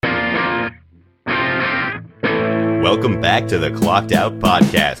Welcome back to the Clocked Out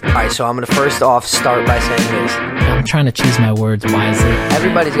Podcast. All right, so I'm going to first off start by saying this. I'm trying to choose my words wisely.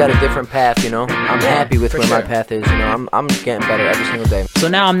 Everybody's got a different path, you know? I'm happy with where my path is, you know? I'm getting better every single day. So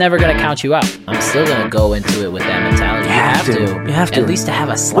now I'm never going to count you out. I'm still going to go into it with that mentality. You have to. You have to. At least to have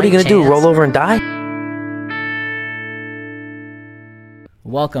a slight What are you going to do, roll over and die?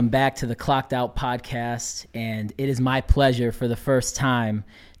 Welcome back to the Clocked Out Podcast, and it is my pleasure for the first time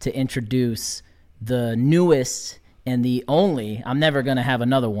to introduce the newest and the only, I'm never going to have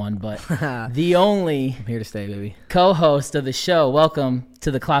another one, but the only I'm here to stay, baby. co-host of the show. Welcome to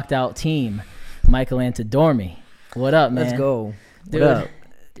the Clocked Out team, Michael Antidormi. What up, man? Let's go. Dude, what up?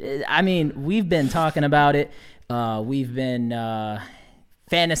 I mean, we've been talking about it. We've been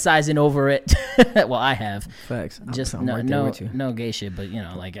fantasizing over it. Well, I have. Facts. Just I'm right there with you. no gay shit, but you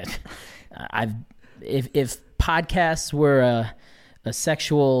know, like if podcasts were a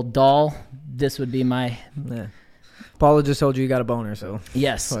sexual doll, this would be my. Yeah. Paula just told you got a boner, so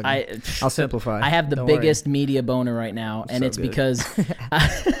Yes, I'll simplify. I have the Don't biggest media boner right now, and So it's good. because,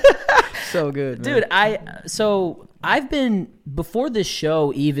 so good, man. dude. I've been before this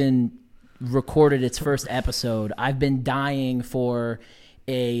show even recorded its first episode. I've been dying for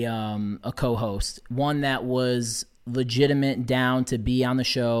a co-host, one that was legitimate, down to be on the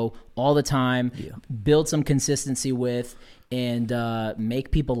show all the time, build some consistency with, and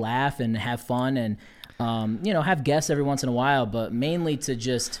make people laugh and have fun, and have guests every once in a while, but mainly to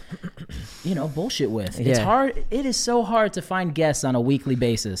just bullshit with. It's hard. It is so hard to find guests on a weekly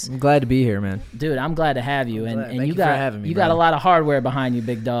basis. I'm glad to be here, man. Dude, I'm glad to have you, and Thank you for got having me, you got bro. a lot of hardware behind you,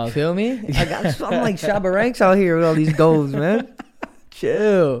 big dog. Feel me? I'm like Shabba Ranks out here with all these goals, man.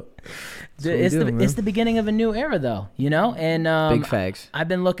 Chill. Dude, it's the beginning of a new era, though, and Big facts. I've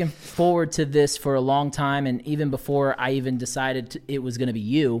been looking forward to this for a long time, and even before I even decided it was going to be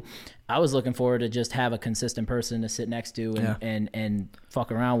you, I was looking forward to just have a consistent person to sit next to and fuck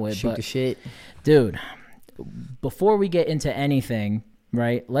around with. Shoot the shit. Dude, before we get into anything,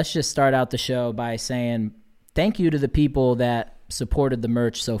 right, let's just start out the show by saying thank you to the people that supported the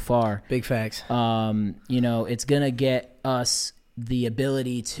merch so far. Big facts. It's going to get us the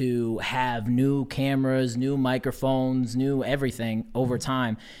ability to have new cameras, new microphones, new everything over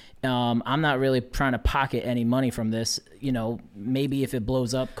time. I'm not really trying to pocket any money from this. Maybe if it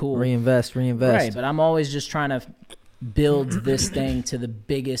blows up, cool. Reinvest. Right, but I'm always just trying to build this thing to the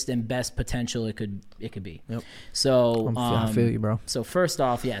biggest and best potential it could be. Yep. So I feel you, bro. So first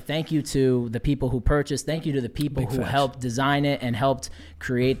off, thank you to the people who purchased. Thank you to the people who helped design it and helped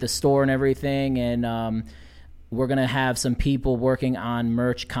create the store and everything. And we're going to have some people working on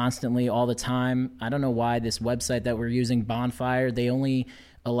merch constantly all the time. I don't know why this website that we're using, Bonfire, they only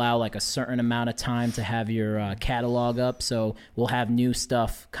allow like a certain amount of time to have your catalog up. So we'll have new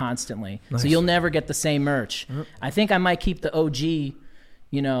stuff constantly. Nice. So you'll never get the same merch. Yep. I think I might keep the OG,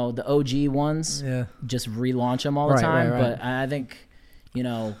 the OG ones. Yeah. Just relaunch them all the time. Right. But I think,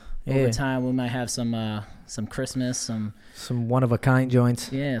 over time we might have some Christmas, some one-of-a-kind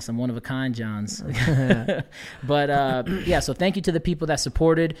joints. Yeah, some one-of-a-kind Johns. But, so thank you to the people that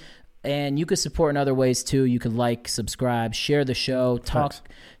supported. And you could support in other ways, too. You could like, subscribe, share the show,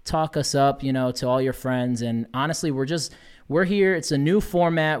 talk us up, to all your friends. And honestly, we're here. It's a new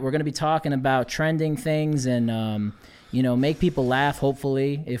format. We're going to be talking about trending things and, make people laugh,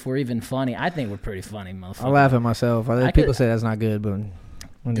 hopefully, if we're even funny. I think we're pretty funny, motherfucker. I laugh at myself. People say that's not good, but...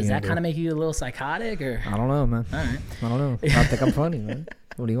 Does that kind of make you a little psychotic, or? I don't know, man. All right. I don't know. I think I'm funny, man.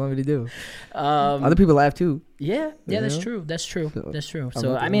 What do you want me to do? Other people laugh too. Yeah, that's true. That's true.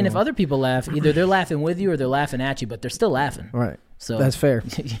 So, I mean, if other people laugh, either they're laughing with you or they're laughing at you, but they're still laughing. Right. So that's fair.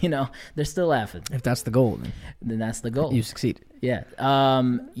 They're still laughing. If that's the goal, then that's the goal. You succeeded. Yeah.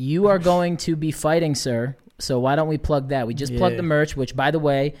 You are going to be fighting, sir. So why don't we plug that? We just plugged the merch, which, by the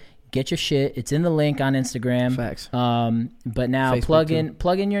way, get your shit. It's in the link on Instagram. Facts. But now Facebook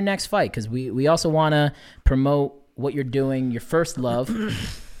plug in your next fight, because we also want to promote what you're doing, your first love.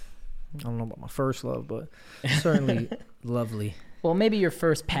 I don't know about my first love, but certainly lovely. Well, maybe your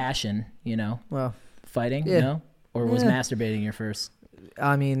first passion, Well, fighting, or was masturbating your first?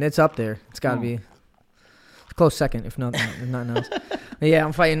 I mean, it's up there. It's got to be a close second, if nothing else. Yeah,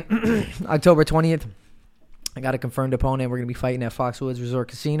 I'm fighting October 20th. I got a confirmed opponent. We're going to be fighting at Foxwoods Resort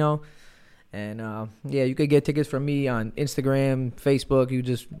Casino. And, you could get tickets from me on Instagram, Facebook. You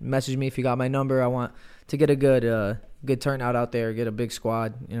just message me if you got my number. I want to get a good turnout out there, get a big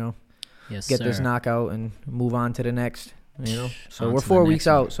squad, Yes, get sir. this knockout and move on to the next, So On we're to 4 the weeks next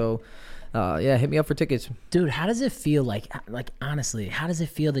out. one. So, hit me up for tickets. Dude, how does it feel like honestly, how does it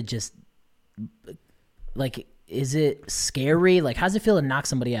feel to just, is it scary? Like, how does it feel to knock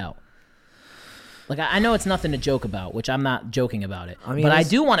somebody out? Like, I know it's nothing to joke about, which I'm not joking about it. I mean, but I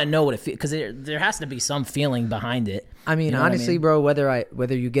do want to know what it feels, because there has to be some feeling behind it. I mean, You know honestly, what I mean? bro,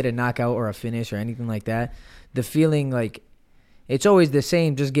 whether you get a knockout or a finish or anything like that, the feeling, like, it's always the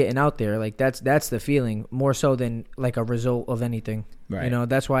same, just getting out there. Like, that's the feeling, more so than, like, a result of anything. Right. You know,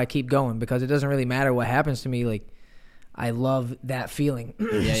 that's why I keep going, because it doesn't really matter what happens to me. Like, I love that feeling.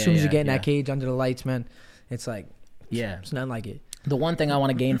 As soon as you get in that cage under the lights, man, it's like, it's nothing like it. The one thing I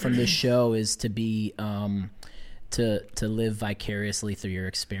want to gain from this show is to be to live vicariously through your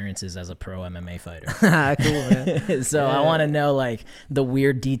experiences as a pro MMA fighter. Cool, man. So I want to know, like, the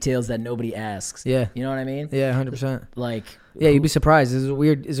weird details that nobody asks. Yeah. You know what I mean? Yeah, 100%. Like, yeah, you'd be surprised.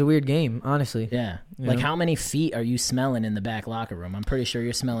 It's a weird game, honestly. yeah. You Like, know? how many feet are you smelling in the back locker room? I'm pretty sure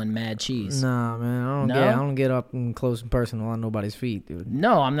you're smelling mad cheese. Nah, man, I don't get up and close and personal on nobody's feet, dude.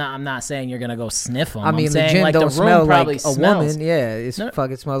 No, I'm not saying you're gonna go sniff them. I mean, I'm the saying, gym like, don't the room smell probably like a smells. woman. Yeah, it No.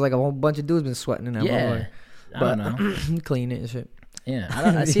 fucking smells like a whole bunch of dudes been sweating in that Yeah. motherfucker. I don't know. Clean it and shit. Yeah,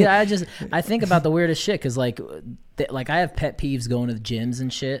 I think about the weirdest shit, because like I have pet peeves going to the gyms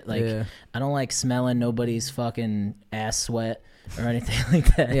and shit. Like, Yeah. I don't like smelling nobody's fucking ass sweat or anything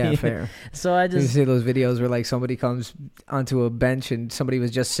like that. Yeah, fair. So I You just see those videos where like somebody comes onto a bench and somebody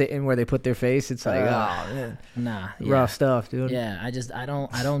was just sitting where they put their face. It's like, oh man, yeah. rough stuff, dude. Yeah, I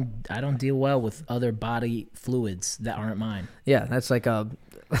don't deal well with other body fluids that aren't mine. Yeah, that's like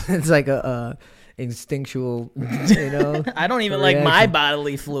it's like a instinctual, you know. I don't even like my reaction.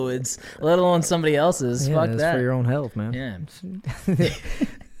 bodily fluids, let alone somebody else's. Yeah, Fuck that's that. for your own health, man. Yeah.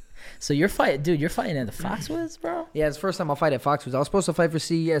 So you're fighting at the Foxwoods, bro? Yeah, it's the first time I'll fight at Foxwoods. I was supposed to fight for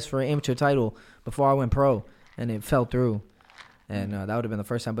CES for an amateur title before I went pro, and it fell through. And that would have been the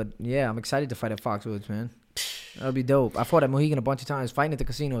first time. But, yeah, I'm excited to fight at Foxwoods, man. That would be dope. I fought at Mohegan a bunch of times. Fighting at the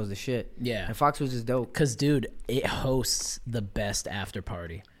casino is the shit. Yeah. And Foxwoods is dope. Because, dude, it hosts the best after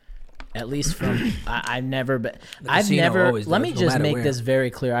party. At least from I've never been. casino always Let does, me no just matter make where. this very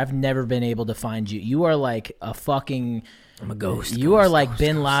clear. I've never been able to find you. You are like a fucking. I'm a ghost. You are like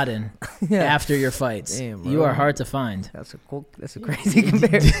Bin Laden Yeah. after your fights. Damn, you bro. are hard to find. That's a crazy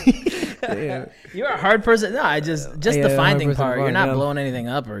comparison. Yeah. You're a hard person. No, just the Yeah, finding 100% part. You're fine, not yeah. blowing anything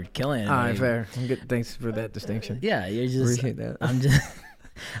up or killing All anybody. right, fair. I'm good. Thanks for that distinction. Yeah, you're just. Appreciate that.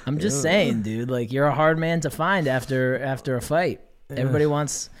 I'm just saying, dude. Like, you're a hard man to find after a fight. Yeah.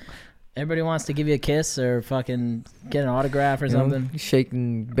 Everybody wants to give you a kiss or fucking get an autograph or You know, something.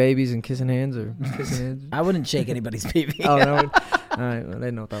 shaking babies and kissing hands or kissing hands. I wouldn't shake anybody's baby. Oh, no. All right. Well, I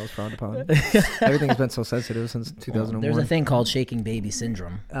didn't know if that was frowned upon. Everything's been so sensitive since 2001. There's a thing called shaking baby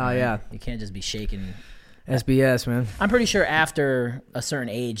syndrome. Oh, yeah. You can't just be shaking. SBS, man. I'm pretty sure after a certain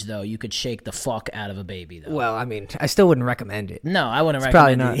age, though, you could shake the fuck out of a baby, though. Well, I mean, I still wouldn't recommend it. No, I wouldn't It's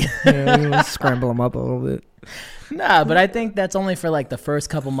probably recommend not. it. You know, scramble them up a little bit. Nah, but I think that's only for like the first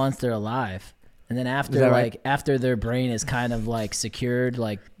couple months they're alive. And then after that right? after their brain is kind of like secured,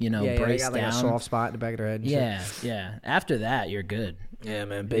 like, Yeah, they braced got like down. a soft spot in the back of their head. And Yeah, yeah. After that, you're good. shit. Yeah,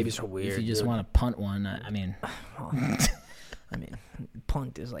 man. Babies are weird. If you just want to punt one, I mean, I mean,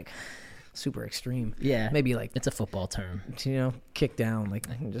 punt is like super extreme. yeah, Maybe like, it's a football term. you know, kick down. Like,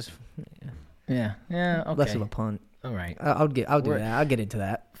 just Yeah, yeah. Okay, less of a punt. all right. I'll do We're- that. I'll get into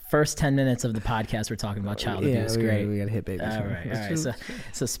that. First 10 minutes of the podcast, we're talking about child abuse. Great. We got to hit babies. All man. right.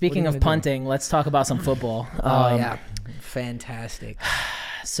 So speaking you of gonna do? punting, let's talk about some football. Oh, yeah. Fantastic.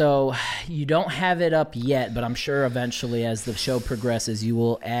 So you don't have it up yet, but I'm sure eventually as the show progresses, you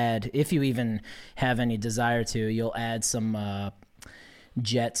will add, if you even have any desire to, you'll add some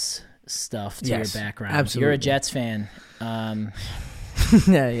Jets stuff to Yes, your background. absolutely. You're a Jets fan.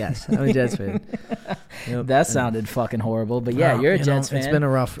 Yeah, yes. I'm a Jets fan. Yep. That sounded fucking horrible, but yeah, you're a Jets fan. It's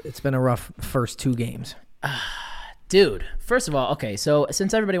been a rough first two games. Dude, first of all, okay, so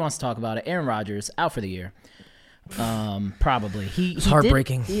since everybody wants to talk about it, Aaron Rodgers out for the year. Probably. It's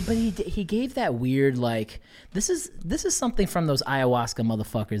heartbreaking. But he gave that weird, like, this is something from those ayahuasca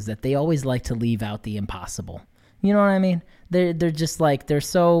motherfuckers that they always like to leave out the impossible. You know what I mean? They're just like, they're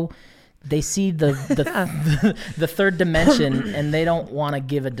so, they see the the third dimension and they don't want to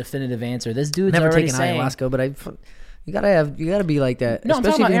give a definitive answer. This dude's Never already taken saying, ayahuasca, but you gotta be like that. No, I'm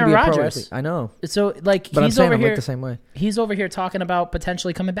especially talking if about you're Aaron gonna be a pro Rodgers. athlete. I know, so like, but he's I'm saying over I'm here. like the same way. He's over here talking about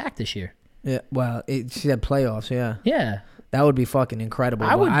potentially coming back this year. Yeah, well, she said playoffs. Yeah, Yeah. that would be fucking incredible.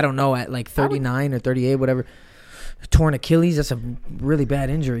 I would- I don't know, at like 39 or 38, whatever. Torn Achilles. That's a really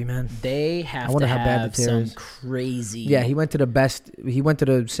bad injury, man. They have I wonder to how bad have the tear some is. crazy. Yeah, he went to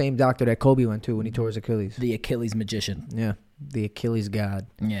the same doctor that Kobe went to when he tore his Achilles. The Achilles magician. Yeah, the Achilles god.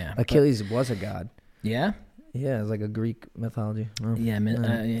 Yeah. Achilles was a god. Yeah. Yeah, it's like a Greek mythology. Oh. Yeah,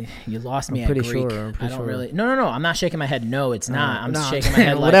 you lost me I'm at pretty Greek. sure. I'm pretty I don't sure. really. No. I'm not shaking my head. No, it's not. I'm No, shaking my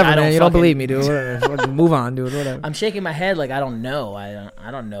head like whatever, I don't. man. You don't believe me, dude. Whatever. Fucking move on, dude. Whatever. I'm shaking my head like I don't know. I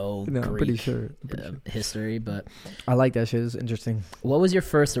don't know No, Greek I'm pretty sure. history, but I like that shit. It's interesting. what was your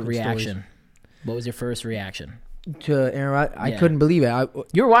first reaction? What was your first reaction? To Aaron Rodgers, I Yeah. couldn't believe it.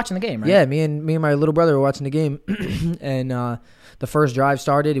 You were watching the game, right? Yeah, me and my little brother were watching the game, and the first drive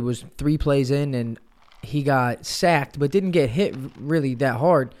started. It was 3 plays in, and he got sacked, but didn't get hit really that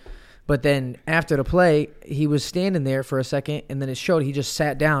hard. But then after the play, he was standing there for a second, and then it showed he just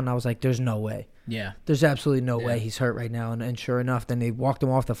sat down. And I was like, "There's no way. Yeah. There's absolutely no Yeah. way he's hurt right now." And sure enough, then they walked him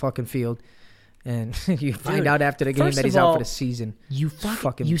off the fucking field, and you find out after the game first that he's of out all, for the season. You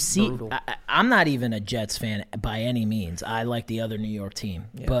fucking see. brutal. I'm not even a Jets fan by any means. I like the other New York team,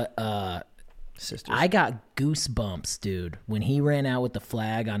 but Sisters. I got goosebumps, dude. When he ran out with the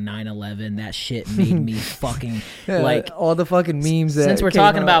flag on 9/11, that shit made me fucking like. all the fucking memes. That Since we're came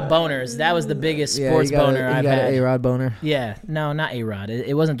talking out. about boners, that was the biggest Yeah, sports you got boner I've got had. an A-Rod boner. Yeah, no, not A-Rod.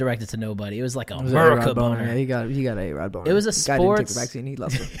 It wasn't directed to nobody. It was like a It was an America A-Rod boner. Yeah, he got an A-Rod boner. It was a The guy didn't take the sports- vaccine. He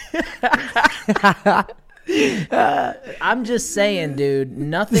loved it. I'm just saying, dude,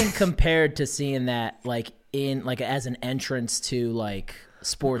 nothing compared to seeing that like as an entrance to like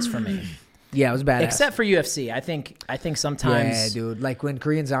sports for me. Yeah, it was badass. Except for UFC. I think sometimes yeah, dude. Like when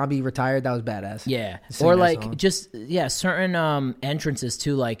Korean Zombie retired, that was badass. yeah. Sing Or that like song. certain entrances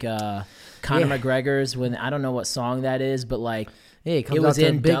to like Conor Yeah. McGregor's when I don't know what song that is, but like Yeah, he comes it was out to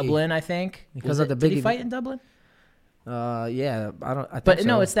in Biggie. Dublin, I think. He comes Was out it- to Did he Biggie. fight in Dublin? Yeah, I think But so.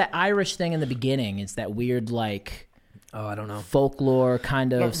 no, it's that Irish thing in the beginning. It's that weird like Oh, I don't know. folklore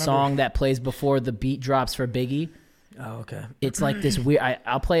kind of remember. song that plays before the beat drops for Biggie. Oh, okay. It's like this weird.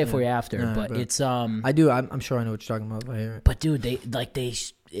 I'll play it for you after, Yeah, but but- it's I do. I'm sure I know what you're talking about. If I hear it. But dude,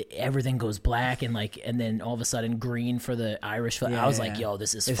 everything goes black and then all of a sudden green for the Irish flag. I was like, Yeah. yo,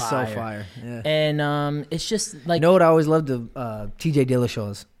 this is It's fire. so fire. Yeah. And it's just like You know what I always loved? The T.J.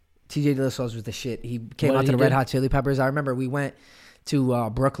 Dillashaw's. T.J. Dillashaw's was the shit. He came What out did to he the Red do? Hot Chili Peppers. I remember we went to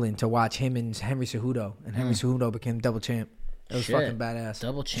Brooklyn to watch him and Henry Cejudo, and Henry Cejudo became double champ. It was Shit. fucking badass.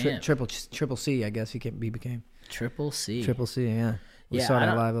 Double champ. Triple C, I guess he became. Triple C. Triple C, yeah. We Yeah, saw I that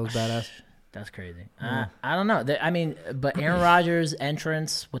don't- live. It was badass. That's crazy. I don't know. I mean, but Aaron Rodgers'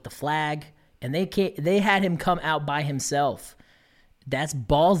 entrance with the flag, and they had him come out by himself. That's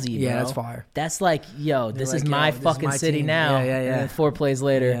ballsy, Yeah, bro. that's fire. That's like, yo, this is like, my yo, this is fucking my city team. now. Yeah, yeah, yeah. And then 4 plays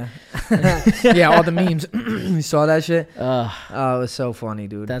later. Yeah, yeah. All the memes. You saw that shit? Ugh. Oh, it was so funny,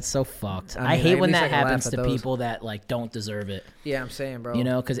 dude. That's so fucked. I I, mean, hate at when least I that can laugh happens at to those. people that like don't deserve it. Yeah, I'm saying, bro. You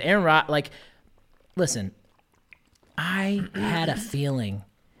know, because Aaron Rodgers, like, listen, I had a feeling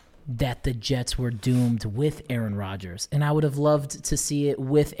that the Jets were doomed with Aaron Rodgers, and I would have loved to see it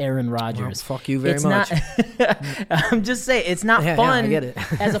with Aaron Rodgers. fuck you very It's much. Not, I'm just saying, it's not Yeah, fun. I get it.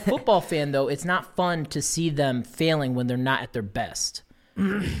 As a football fan, though, it's not fun to see them failing when they're not at their best.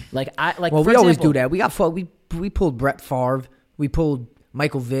 Well, For we always example- do that. We got we pulled Brett Favre. We pulled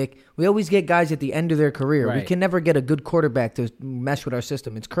Michael Vick. We always get guys at the end of their career. We Right. can never get a good quarterback to mesh with our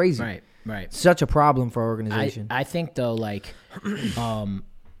system. It's crazy. Right. Such a problem for our organization. I think though, like,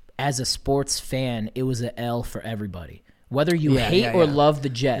 as a sports fan, it was an L for everybody. Whether you hate or love the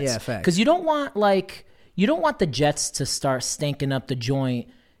Jets, Yeah, facts. because you don't want the Jets to start stinking up the joint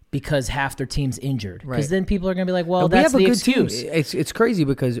because half their team's injured. Because Right. then people are gonna be like, well, And we that's have a the good excuse. team. It's crazy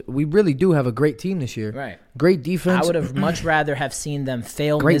because we really do have a great team this year. Right. Great defense. I would have much rather have seen them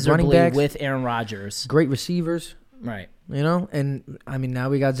fail Great running miserably backs. with Aaron Rodgers. great receivers. Right. You know, and I mean now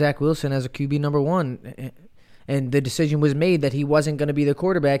we got Zach Wilson as a QB number 1, and the decision was made that he wasn't going to be the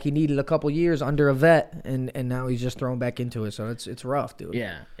quarterback. He needed a couple years under a vet, and now he's just thrown back into it. So it's rough, dude.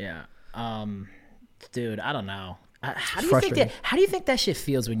 Yeah. Dude, I don't know. How do frustrating. you think that shit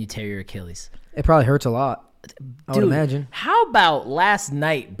feels when you tear your Achilles? It probably hurts a lot. I would Dude, imagine. How about last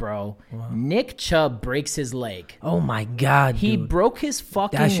night, bro? Nick Chubb breaks his leg. Oh my god, He dude. broke his that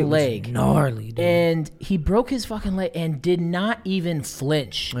fucking shit leg. was gnarly, dude. And he broke his fucking leg and did not even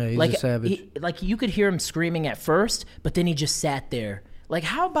flinch. Yeah, he's like a savage. like you could hear him screaming at first, but then he just sat there. Like,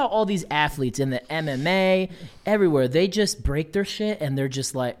 how about all these athletes in the MMA, everywhere? They just break their shit and they're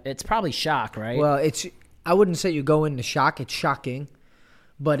just like, it's probably shock, right? Well, I wouldn't say you go into shock. It's shocking,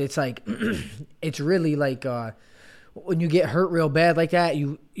 but it's like it's really like when you get hurt real bad like that,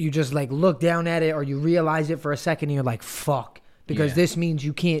 you just like look down at it or you realize it for a second and you're like, fuck, because Yeah. this means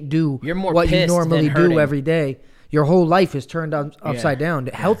you can't do You're more what you pissed normally than hurting. do every day. Your whole life is turned upside down.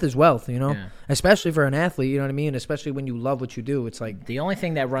 Health is wealth, you know, Yeah. especially for an athlete. You know what I mean? Especially when you love what you do. It's like the only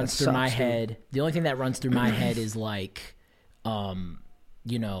thing that runs That through my sucks, dude. head, the only thing that runs through my head is like,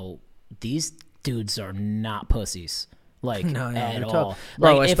 you know, these dudes are not pussies. Like, No, at they're all. tough.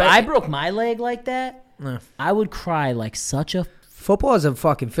 Bro, Like, if I broke my leg like that, I would cry like such a... Football is a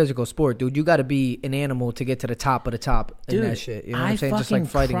fucking physical sport, dude. You got to be an animal to get to the top of the top in that shit. You know what I'm saying? Just like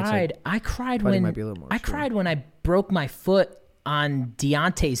fighting. Cried. I cried when might be a little more I cried when I broke my foot on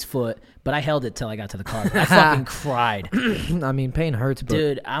Deontay's foot, but I held it till I got to the car. I fucking cried. I mean, pain hurts, but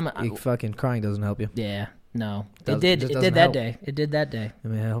Dude, fucking crying doesn't help you. Yeah, no. It It did doesn't that help. day. It did that day. I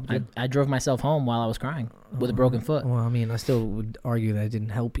mean, it helped you. I drove myself home while I was crying with a broken foot. Well, I mean, I still would argue that it didn't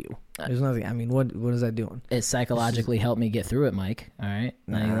help you. There's nothing. I mean, what is that doing? It psychologically helped me get through it, Mike. All right,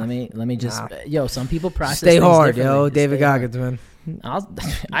 let me just Nah. yo. Some people process. Stay things hard, differently. yo. David Stay hard. Goggins, man.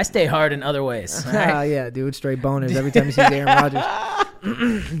 I stay hard in other ways. All right? Yeah, dude. Straight boners every time you see Aaron Rodgers.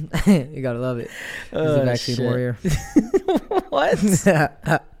 You gotta love it. He's a vaccine shit. warrior. What?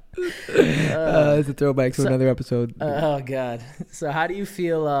 It's a throwback to another episode. Oh God. So how do you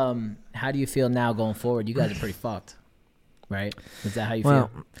feel? How do you feel now going forward? You guys are pretty fucked, right? Is that how you Well,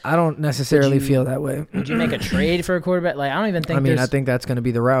 feel? I don't necessarily feel that way. Would you make a trade for a quarterback? Like I don't even think. I mean, I there's- think that's going to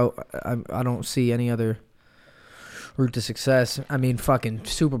be the route. I don't see any other route to success. I mean, fucking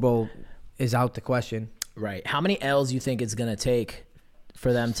Super Bowl is out the question. Right. How many L's you think it's gonna take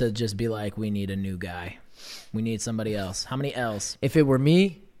for them to just be like, we need a new guy, we need somebody else? How many L's? If it were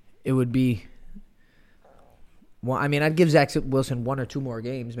me, it would be. Well, I mean, I'd give Zach Wilson 1 or 2 more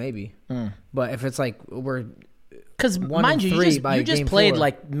games, maybe. But if it's like we're Because 1 mind and you, 3 you by just game played 4.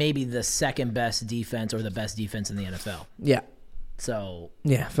 like maybe the second best defense or the best defense in the NFL. Yeah, So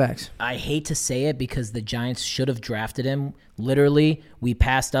yeah, facts. I hate to say it because the Giants should have drafted him. Literally, we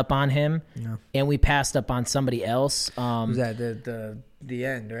passed up on him, and we passed up on somebody else. Who's that? The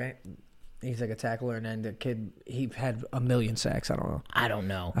end, right? He's like a tackler, and then the kid, he had 1 million sacks. I don't know. I don't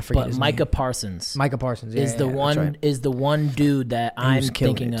know, I forget but his Micah name. Parsons. Micah Parsons is the one that's right. is the one dude that I'm was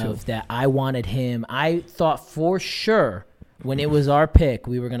killing thinking it, too. of that I wanted him. I thought for sure when it was our pick,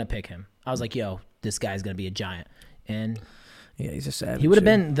 we were gonna pick him. I was like, yo, this guy's gonna be a giant, and Yeah, he's a savage. he would have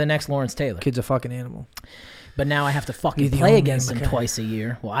dude. been the next Lawrence Taylor. Kid's a fucking animal. But now I have to fucking He's the play only against him McCarron. twice a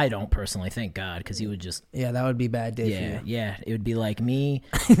year. Well, I don't personally, thank God, because he would just Yeah, that would be a bad day for you. yeah. It would be like me.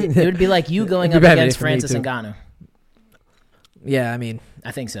 It would be like you going It'd up be bad against for me, Francis too. Ngannou. Yeah, I mean,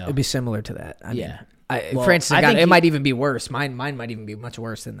 I think so. it'd be similar to that. I Yeah. mean, Well, Francis I Ngannou, think it he- might even be worse. Mine might even be much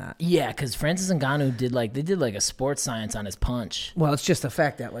worse than that. Yeah, because Francis Ngannou did like a sports science on his punch. Well, it's just the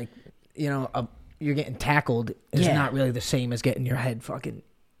fact that, like, you know, you're getting tackled is Yeah. not really the same as getting your head fucking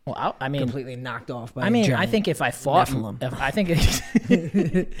Well, I mean, completely knocked off by I a mean, I giant think if I fought, Nephilim. I think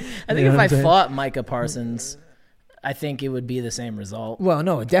if I fought Micah Parsons, I think it would be the same result. Well,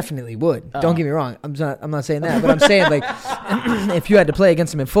 no, it definitely would. Don't get me wrong. I'm not saying that, but I'm saying, like, if you had to play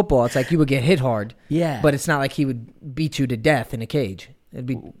against him in football, it's like you would get hit hard. Yeah, But it's not like he would beat you to death in a cage. It'd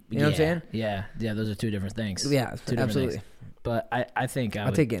be, you know what I'm saying? Yeah, those are two different things. Yeah, Two different absolutely. things. But I think I I'll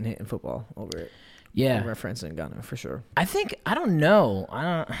would. take getting hit in football over it. Yeah, Over Francis Ngannou for sure. I think I don't know.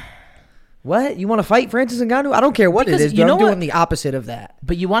 What? You want to fight Francis Ngannou? I don't care what Because it is. you Dude. know I'm doing what? the opposite of that.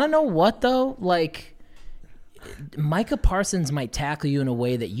 But you want to know what though? Like, Micah Parsons might tackle you in a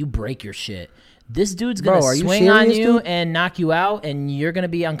way that you break your shit. This dude's gonna Bro, are you swing on serious, you dude? and knock you out, and you're gonna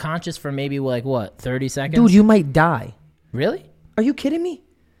be unconscious for maybe like what, 30 seconds? Dude, you might die. Really? Are you kidding me?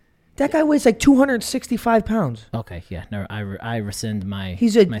 That guy weighs like 265 pounds. Okay, yeah. No, I rescind my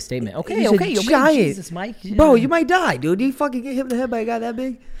He's a- my statement. Okay, he's a okay, giant. Jesus, Mike. Bro, you might die, dude. You fucking get hit in the head by a guy that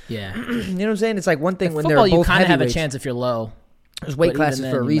big. Yeah. You know what I'm saying? It's like one thing when Football, they're you both kind of have a heavyweights. chance if you're low. There's weight but classes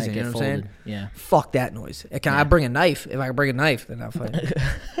even for a then, reason. might You know get what I'm saying? folded. Yeah. Fuck that noise. Can I bring a knife? If I can bring a knife, then I'll fight.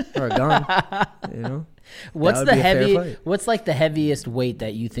 Or a gun. You know? What's would the be a fair heavy? fight. What's like the heaviest weight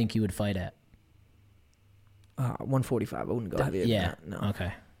that you think you would fight at? 145. I wouldn't go heavier than Yeah. that. No.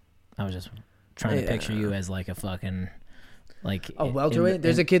 Okay. I was just trying to Yeah. picture you as like a fucking like Oh, welterweight?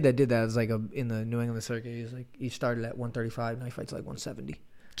 There's a kid that did that. It was like in the New England circuit. He was like, he started at 135, now he fights like 170.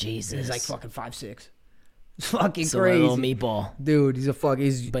 Jesus. He's like fucking 5'6". It's fucking so a crazy. little meatball. Dude, he's But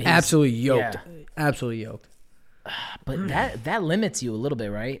he's- absolutely yoked. yeah. Absolutely yoked. But that limits you a little bit,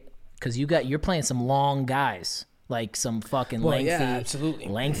 right? Because you're playing some long guys, like some fucking Well, lengthy, yeah, absolutely.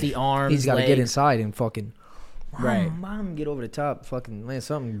 lengthy arms. He's got to get legs. inside and fucking Right. Mom, get over the top, fucking land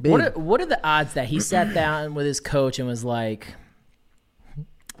something big. What are the odds that he sat down with his coach and was like,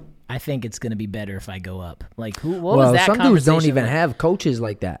 I think it's gonna be better if I go up? Like, what was that some dudes don't conversation even like? have coaches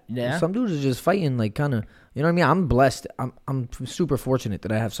like that. Yeah? Some dudes are just fighting like kind of, you know what I mean? I'm blessed. I'm super fortunate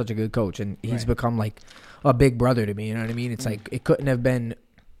that I have such a good coach, and he's Right. become like a big brother to me. You know what I mean? It's like it couldn't have been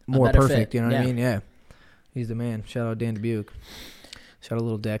more better perfect. fit. You know what Yeah. I mean? Yeah. He's the man. Shout out Dan Dubuque. Shout out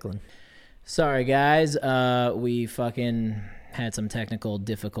little Declan. Sorry, guys. We fucking had some technical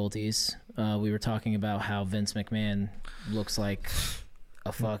difficulties. We were talking about how Vince McMahon looks like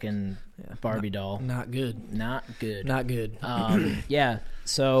a fucking Barbie doll. Not good. Not good. Not good. Yeah.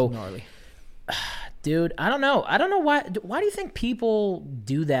 So, Gnarly. dude, I don't know. Why do you think people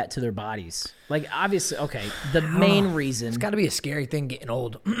do that to their bodies? Like, obviously, okay, the main reason. It's got to be a scary thing getting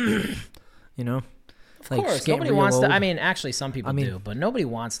old. You know? Of course, nobody wants to. I mean, actually, some people do, but nobody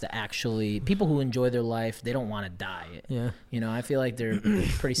wants to actually. People who enjoy their life, they don't want to die. Yeah, you know, I feel like they're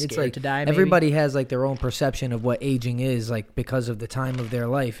pretty scared to die. Maybe. Everybody has like their own perception of what aging is, like because of the time of their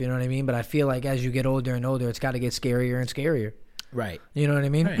life. You know what I mean? But I feel like as you get older and older, it's got to get scarier and scarier. Right. You know what I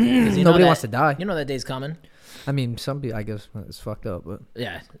mean? Right. Nobody wants to die. You know that day's coming. I mean, some people, I guess it's fucked up, but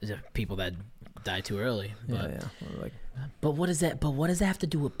yeah, people that die too early. But, yeah. Like, but what does that have to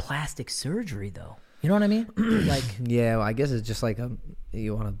do with plastic surgery, though? You know what I mean? Like, yeah, well, I guess it's just like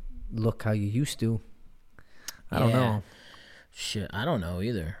you want to look how you used to. I don't know. Shit, I don't know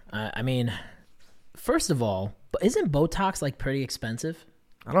either. I mean, first of all, isn't Botox like pretty expensive?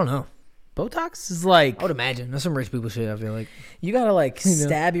 I don't know. Botox is like, I would imagine that's some rich people shit. I feel like you gotta like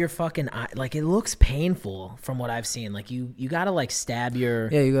stab your fucking eye. Like, it looks painful from what I've seen. Like you gotta like stab your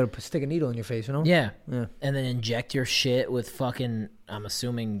you gotta stick a needle in your face. You know? Yeah, and then inject your shit with fucking. I'm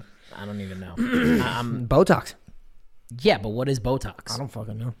assuming. I don't even know. Botox. Yeah, but what is Botox? I don't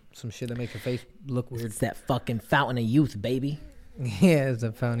fucking know. Some shit that makes your face look weird. It's that fucking fountain of youth, baby. Yeah, it's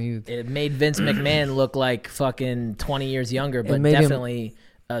a fountain of youth. It made Vince McMahon look like fucking 20 years younger, but definitely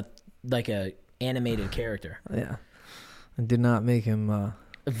like a animated character. Yeah. It did not make him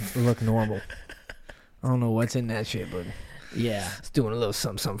look normal. I don't know what's in that shit, but yeah, it's doing a little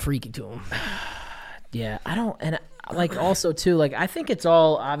something freaky to him. Yeah, I don't, and like also too, like I think it's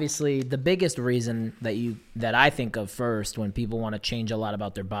all obviously the biggest reason that I think of first when people want to change a lot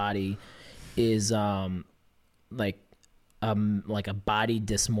about their body is like a body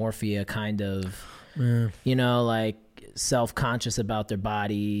dysmorphia kind of, you know, like self-conscious about their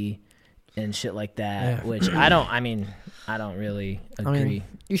body and shit like that. Which I don't really agree. I mean,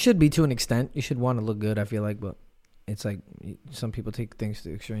 you should be to an extent. You should want to look good, I feel like, but it's like some people take things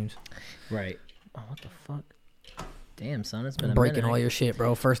to extremes. Right. Oh, what the fuck? Damn, son, it's been I'm breaking all your shit,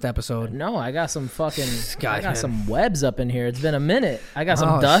 bro. First episode. No, I got some fucking. I got some webs up in here. It's been a minute. I got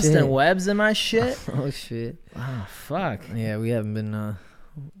some dust shit. and webs in my shit. Oh shit. Oh fuck. Yeah, we haven't been.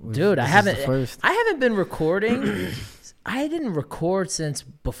 Dude, I haven't been recording. I didn't record since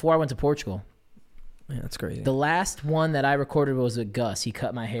before I went to Portugal. Yeah, that's crazy. The last one that I recorded was with Gus. He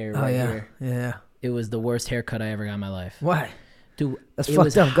cut my hair here. Yeah. It was the worst haircut I ever got in my life. Why? Dude, that's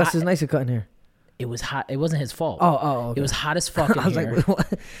fucked up. Gus is nice at cutting hair. It was hot. It wasn't his fault. Oh, okay. It was hot as fuck in here. Like,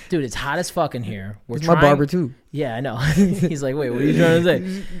 what? Dude, it's hot as fuck in here. He's my barber too. Yeah, I know. He's like, wait, what are you trying to say?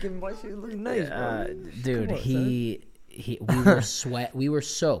 He's giving my shit look nice, bro. Dude, we were we were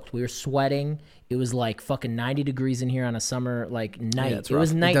soaked. We were sweating. It was like fucking 90 degrees in here on a summer like night. It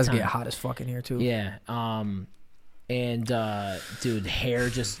was nighttime. It does get hot as fuck in here too. Yeah. Dude, hair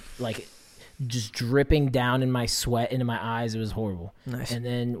just dripping down in my sweat into my eyes. It was horrible. Nice. And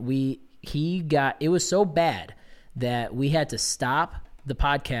then it was so bad that we had to stop the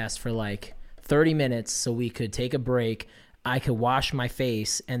podcast for like 30 minutes so we could take a break. I could wash my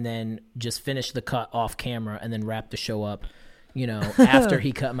face and then just finish the cut off camera and then wrap the show up, you know, after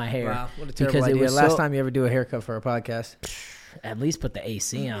he cut my hair. Wow, what a terrible idea. Last time you ever do a haircut for a podcast. At least put the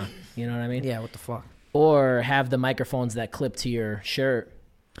AC on, you know what I mean? Yeah, what the fuck? Or have the microphones that clip to your shirt.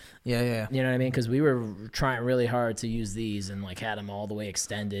 Yeah. You know what I mean? Because we were trying really hard to use these and like had them all the way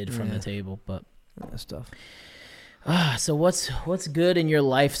extended from the table, but that's tough. So what's good in your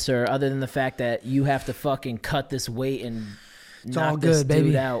life, sir? Other than the fact that you have to fucking cut this weight and knock this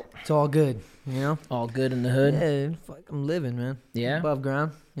dude out. It's all good, you know. All good in the hood. Yeah, fuck, I'm living, man. Yeah, above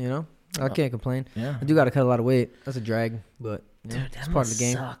ground, you know. I can't complain. Yeah, I do got to cut a lot of weight. That's a drag, but dude, it's part of the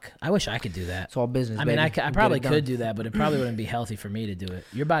game. Suck. I wish I could do that. It's all business. I mean, I probably could do that, but it probably wouldn't be healthy for me to do it.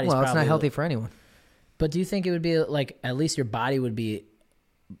 Your body's it's not healthy for anyone. But do you think it would be like at least your body would be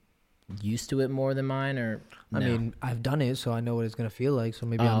used to it more than mine, or no? I mean, I've done it, so I know what it's gonna feel like. So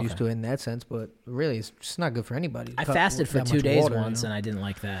maybe I'm used to it in that sense. But really, it's just not good for anybody. I fasted for 2 days once, and I didn't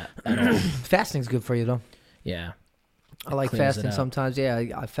like that at all. Fasting's good for you, though. Yeah. I like fasting sometimes. Yeah,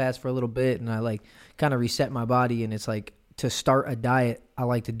 I fast for a little bit, and I like kind of reset my body. And it's like to start a diet, I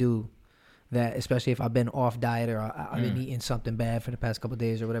like to do that, especially if I've been off diet or I've been eating something bad for the past couple of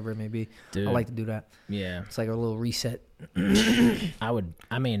days or whatever it may be. Dude. I like to do that. Yeah. It's like a little reset. I'm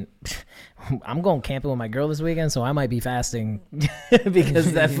going camping with my girl this weekend, so I might be fasting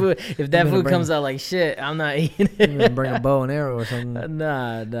because that food, if that food comes out like shit, I'm not eating it. Bring a bow and arrow or something.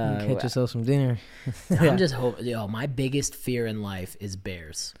 Nah. Catch yourself some dinner. I'm just hoping, my biggest fear in life is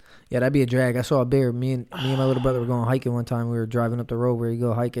bears. Yeah, that'd be a drag. I saw a bear. Me and my little brother were going hiking one time. We were driving up the road where you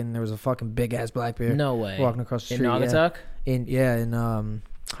go hiking, and there was a fucking big ass black bear. No way. Walking across the In street. Naugatuck? In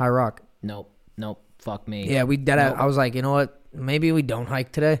High Rock. Nope. Fuck me. Yeah, I was like, you know what? Maybe we don't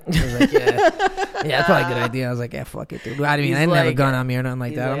hike today. I was like, yeah, that's probably a good idea. I was like, yeah, fuck it, dude. I didn't have a gun on me or nothing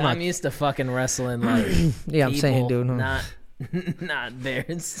like that. Like, I'm used to fucking wrestling like yeah, I'm saying, people, dude. Not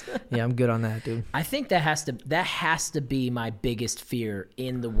bears. Yeah, I'm good on that, dude. I think that has to be my biggest fear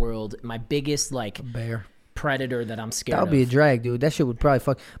in the world. My biggest bear predator that I'm scared of. That would be a drag, dude. That shit would probably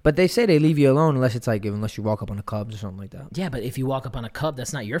fuck. But they say they leave you alone unless you walk up on a cub or something like that. Yeah, but if you walk up on a cub,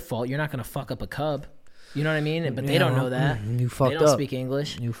 that's not your fault. You're not gonna fuck up a cub. You know what I mean? But they don't know that. You fucked up. They don't speak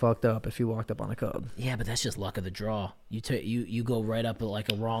English. You fucked up if you walked up on a cub. Yeah, but that's just luck of the draw. You go right up at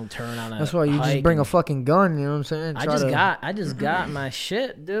like a wrong turn on a That's why you just bring a fucking gun, you know what I'm saying? I just got my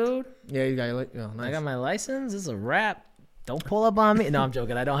shit, dude. Yeah, you got your nice. I got my license. It's a wrap. Don't pull up on me. No, I'm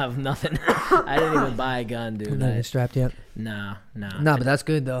joking. I don't have nothing. I didn't even buy a gun, dude. Not even strapped yet? Nah. No, but that's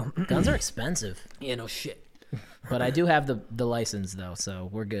good, though. Guns are expensive. Yeah, no shit. But I do have the license, though, so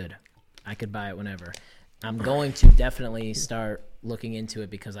we're good. I could buy it whenever. I'm going to definitely start looking into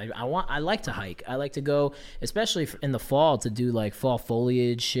it because I like to hike. I like to go, especially in the fall, to do like fall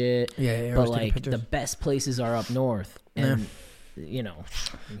foliage shit. Yeah, but like the best places are up north, and you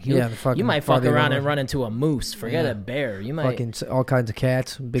might fuck around and run into a moose. Forget a bear. You might fucking all kinds of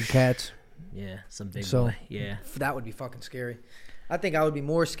cats, big cats. Yeah, some big boy. Yeah, that would be fucking scary. I think I would be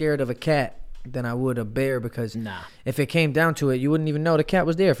more scared of a cat than I would a bear because if it came down to it, you wouldn't even know the cat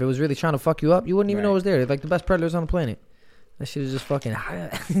was there. If it was really trying to fuck you up, you wouldn't even know it was there. They're like the best predators on the planet. That shit is just fucking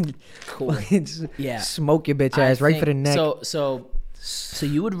cool. Smoke your bitch ass right for the neck. So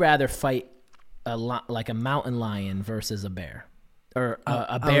you would rather fight like a mountain lion versus a bear, or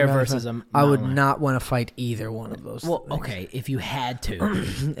a bear versus a mountain I would lion? Not want to fight either one of those. Well, things. Okay, if you had to.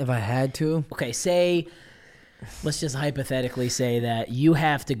 If I had to. Okay, let's just hypothetically say that you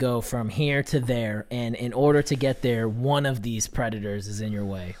have to go from here to there, and in order to get there, one of these predators is in your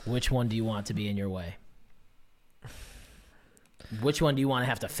way. Which one do you want to be in your way? Which one do you want to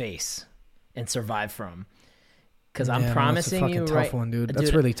have to face and survive from? Because I'm promising you, that's a fucking tough one, dude.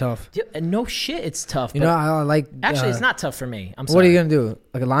 That's really tough. No shit, it's tough. You know, I like. Actually, it's not tough for me. I'm sorry. What are you gonna do?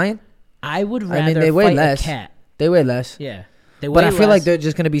 Like a lion? I would rather they weigh fight less. a cat. They weigh less. Yeah. But I feel like they're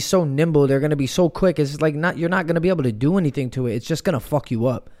just going to be so nimble. They're going to be so quick. It's like you're not going to be able to do anything to it. It's just going to fuck you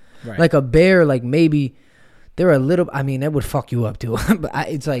up. Right. Like a bear, like maybe they're a little. I mean, that would fuck you up too. But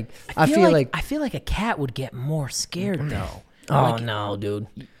it's like I feel like a cat would get more scared though. Oh no, dude.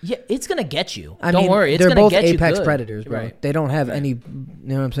 Yeah, it's gonna get you. Don't worry, it's they're gonna both get you. Apex Good. predators, bro. Right. They don't have any. You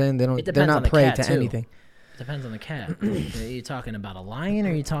know what I'm saying? They don't. They're not prey to anything. Depends on the cat. Are you talking about a lion? Or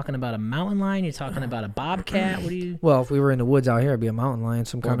are you talking about a mountain lion? Are you talking about a bobcat? What do you? Well, if we were in the woods out here, it'd be a mountain lion,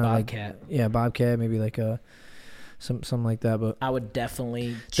 some kind of bobcat. Bobcat, maybe like something like that. But I would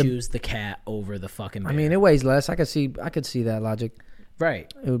definitely choose the cat over the fucking bear. I mean, it weighs less. I could see that logic.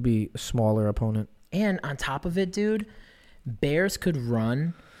 Right. It would be a smaller opponent. And on top of it, dude, bears could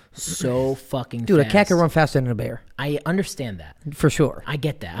run so fucking dude, fast. A cat can run faster than a bear. I understand that. For sure. I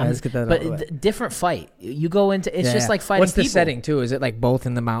get that. Let's get that but out of the way. Different fight. You go into it's just like fighting What's the people. setting too? Is it like both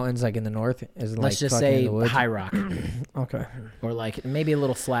in the mountains, like in the north? Is it Let's just say High Rock. Okay. Or like maybe a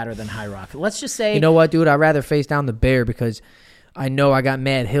little flatter than High Rock. Let's just say. You know what, dude? I'd rather face down the bear because I know I got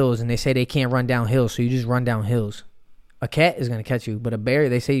mad hills and they say they can't run down hills, so you just run down hills. A cat is going to catch you, but a bear,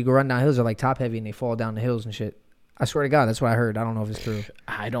 they say you go run down hills, they're like top heavy and they fall down the hills and shit. I swear to God, that's what I heard. I don't know if it's true.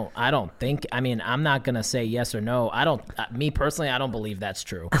 I don't think. I mean, I'm not gonna say yes or no. Me personally, I don't believe that's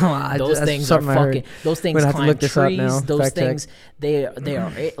true. Those things are fucking. Those things climb trees. Those things, they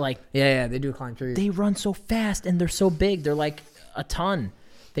are like. Yeah, they do climb trees. They run so fast and they're so big. They're like a ton.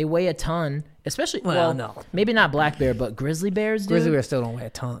 They weigh a ton. Especially, no, maybe not black bear, but grizzly bears. Dude, grizzly bears still don't weigh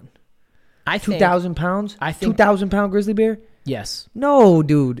a ton. I think 2,000 pounds. I think 2,000-pound grizzly bear. Yes. No,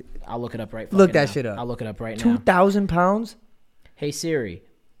 dude. I'll look it up right. Look that now. shit up. I'll look it up right now. 2,000 pounds. Hey Siri.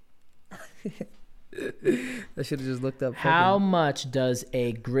 I should have just looked up. How much does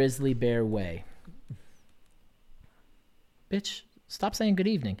a grizzly bear weigh? Bitch, stop saying good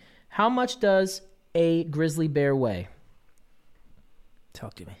evening. How much does a grizzly bear weigh?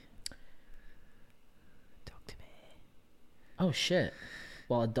 Talk to me. Oh shit.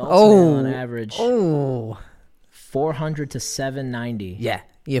 while adults weigh on average 400 to 790. Yeah.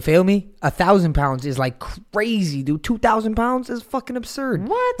 You feel me? 1,000 pounds is like crazy, dude. 2,000 pounds is fucking absurd.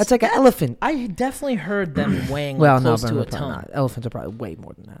 What? That's like an elephant. I definitely heard them weighing close to a ton. Not. Elephants are probably way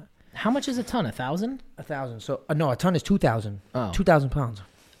more than that. How much is a ton? 1,000? 1,000. So no, a ton is 2,000. Oh. 2,000 pounds.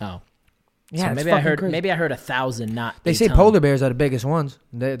 Oh. Yeah, so maybe I heard 1,000, not. They say ton. polar bears are the biggest ones.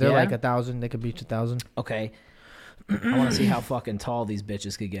 They're Yeah? like 1,000. They could reach 1,000. Okay. I want to see how fucking tall these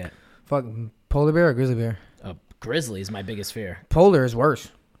bitches could get. Fucking polar bear or grizzly bear? Grizzly is my biggest fear. Polar is worse.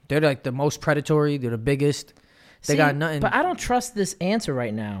 They're like the most predatory. They're the biggest. They got nothing. But I don't trust this answer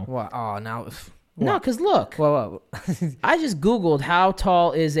right now. What? Oh, now. No, because look. Well. I just Googled how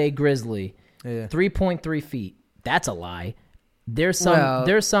tall is a grizzly. Yeah. 3.3 feet. That's a lie. There's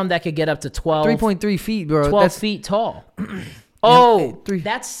some that could get up to 12. 3.3 feet, bro. 12 feet tall.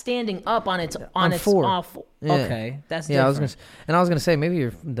 That's standing up on its four. off. Yeah. Okay, that's yeah. different. I was gonna say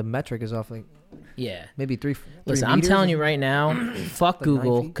maybe the metric is off like maybe three. Listen, I'm telling you right now, fuck like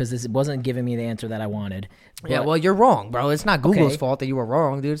Google because this wasn't giving me the answer that I wanted. Yeah, well, you're wrong, bro. It's not Google's fault that you were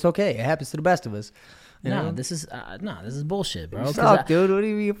wrong, dude. It's okay. It happens to the best of us. This is bullshit, bro. Stop, dude. What do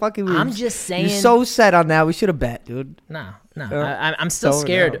you mean, fucking? I'm just saying. You're so set on that. We should have bet, dude. No. I'm still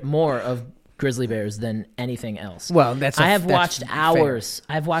scared more of grizzly bears than anything else. Well, I've watched hours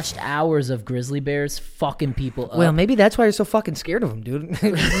of grizzly bears fucking people up. Well, maybe that's why you're so fucking scared of them, dude.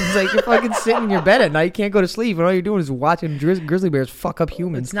 It's like you're fucking sitting in your bed at night, you can't go to sleep, and all you're doing is watching grizzly bears fuck up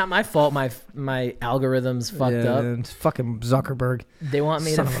humans. It's not my fault. My algorithms fucked up. It's fucking Zuckerberg. They want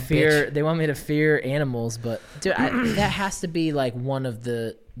me to fear. They want me to fear animals, but dude, that has to be like one of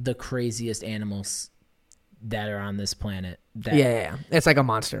the craziest animals that are on this planet. Yeah. It's like a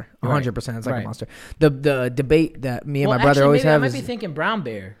monster. 100%. It's like a monster. The debate that me and my brother always have is... I might be thinking brown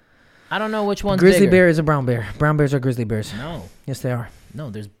bear. I don't know which one's grizzly bigger. bear is a brown bear. Brown bears are grizzly bears. No. Yes, they are. No,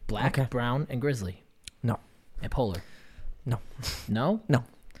 there's black, brown, and grizzly. No. And polar. No. No? No.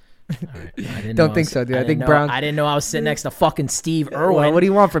 All right. I didn't Don't think so, dude. I think brown... I didn't know I was sitting next to fucking Steve Irwin. Well, what do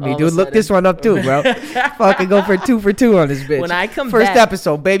you want from me, dude? Look this one up, too, bro. Fucking go for 2 for 2 on this bitch. When I come First back...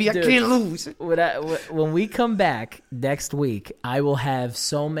 episode, baby. Dude, I can't lose. When we come back next week, I will have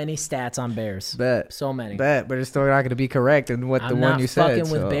so many stats on bears. Bet. So many. Bet, but it's still not going to be correct in what the one you said. I'm not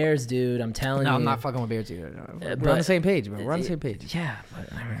fucking with bears, dude. I'm telling you. No, I'm not fucking with bears either. No. We're on the same page, bro. We're on the same page. Yeah. But,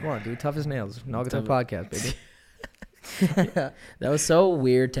 come on, dude. Tough as nails. Nugget podcast, baby. That was so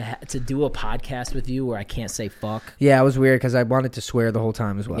weird to do a podcast with you where I can't say fuck. Yeah, it was weird because I wanted to swear the whole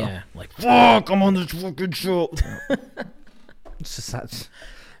time as well. Yeah, like fuck, I'm on this fucking show. It's just,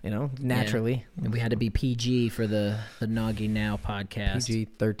 naturally. Yeah. We had to be PG for the Noggy Now podcast.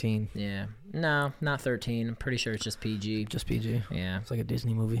 PG-13. Yeah, no, not 13. I'm pretty sure it's just PG. Just PG. Yeah, it's like a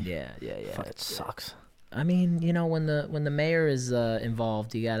Disney movie. Yeah. Fuck, it sucks. I mean, when the mayor is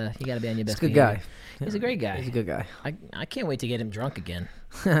involved, you gotta be on your best. He's a good guy. He's a great guy. He's a good guy. I can't wait to get him drunk again.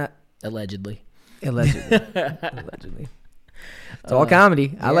 Allegedly. Allegedly. It's all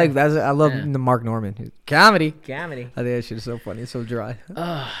comedy. Yeah. I love the Mark Norman. Comedy. I think that shit is so funny. It's so dry.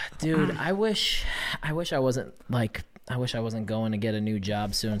 Dude, I wish I wasn't going to get a new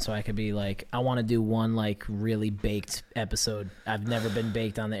job soon so I could be like, I want to do one like really baked episode. I've never been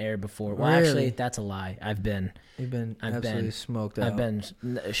baked on the air before. Well, really? Actually, that's a lie. I've been absolutely smoked out. I've been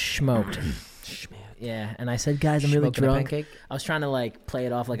smoked. Yeah, and I said, guys, I'm really drunk. I was trying to like play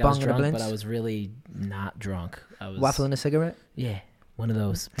it off like I was drunk, but I was really not drunk. I was waffle and a cigarette. Yeah, one of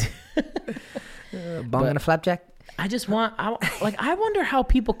those. Bong and a flapjack. I just want, I wonder how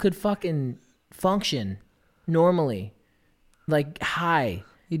people could fucking function normally, like high.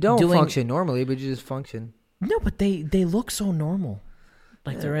 You don't function normally, but you just function. No, but they look so normal.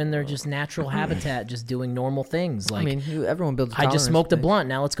 Like they're in their just natural habitat, just doing normal things. Like, I mean, everyone builds. I just smoked a blunt.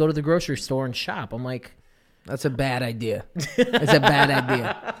 Now let's go to the grocery store and shop. I'm like, that's a bad idea. It's a bad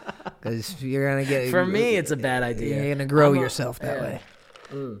idea because you're gonna get. For me, it's a bad idea. You're gonna grow yourself that way.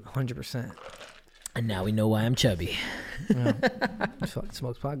 100%. And now we know why I'm chubby. Fucking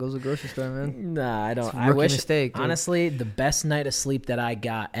smokes pot, goes to the grocery store, man. Nah, I don't. It's a I wish. mistake, honestly, the best night of sleep that I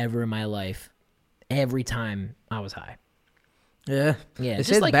got ever in my life, every time I was high. Yeah. They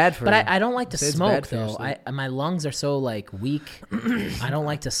say it's bad for you. But I don't like to smoke though. sleep. My lungs are so like weak. I don't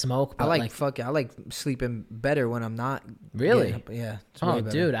like to smoke. But I like sleeping better when I'm not. Really? Yeah. Oh,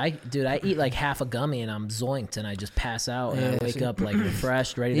 dude, I eat like half a gummy and I'm zoinked and I just pass out and I wake up like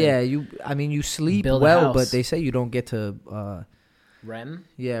refreshed, ready to. Yeah, you sleep build a well, house. but they say you don't get to. REM?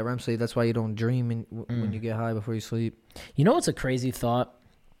 Yeah, REM sleep. That's why you don't dream when you get high before you sleep. You know what's a crazy thought?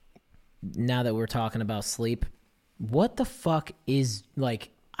 Now that we're talking about sleep, what the fuck is like?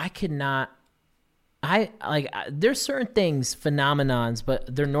 I could not there's certain things, phenomenons,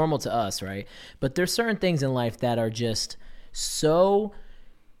 but they're normal to us, right? But there's certain things in life that are just so,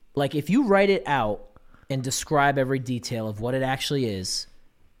 like, if you write it out and describe every detail of what it actually is,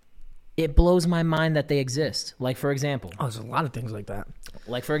 it blows my mind that they exist. Like, for example. Oh, there's a lot of things like that.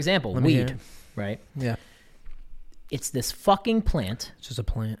 Like, for example, Let me hear weed, it. right? Yeah. It's this fucking plant It's just a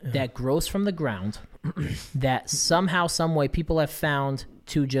plant. Yeah. that grows from the ground that somehow, some way people have found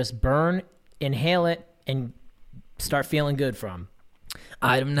to just burn, inhale it, and start feeling good from.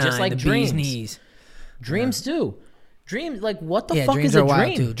 Item 9, Just like the dreams. bee's knees. Dreams do. Dreams, like, what the Yeah, fuck dreams is a are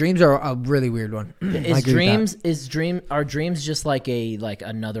wild dream? too. Dreams are a really weird one. I agree with that. Are dreams just like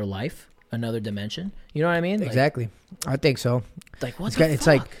another life, another dimension? You know what I mean? Like, Exactly. I think so. Like, what It's, the got- it's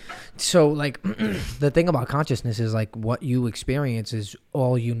fuck? like, so like, the thing about consciousness is like what you experience is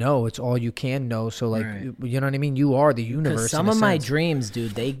all you know. It's all you can know. So like, Right. you know what I mean? You are the universe. Because some in a of my sense. dreams,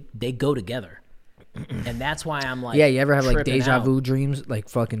 dude, they go together. And that's why I'm like, Yeah, you ever have like tripping deja out. vu dreams, like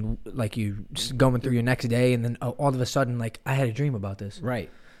fucking, like you going through your next day, and then all of a sudden, like I had a dream about this. Right.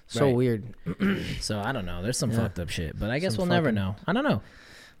 So right. weird. So I don't know. There's some fucked up shit, but I guess Some we'll never fucking- know. I don't know.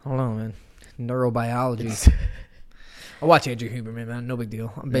 I don't know, man. Neurobiology. I watch Andrew Huberman, man. No big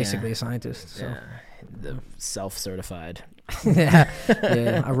deal. I'm basically a scientist. So. Yeah. The self-certified.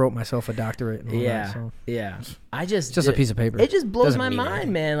 yeah, I wrote myself a doctorate. And all Yeah. that, so. Yeah. I just It's just a piece of paper. It just blows Doesn't my mean mind,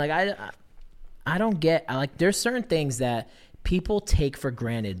 anything. man. Like I don't get, like, there's certain things that people take for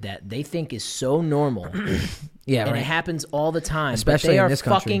granted that they think is so normal. Yeah, And right. it happens all the time. Especially but they in are this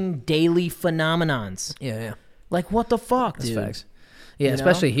country. fucking daily phenomenons. Yeah. Like, what the fuck, That's dude? facts. Yeah, You know?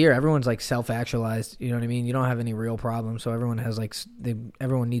 especially here, everyone's like self-actualized. You know what I mean? You don't have any real problems, so everyone has like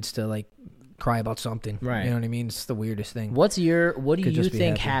everyone needs to like cry about something. Right. You know what I mean? It's the weirdest thing. What do Could you just be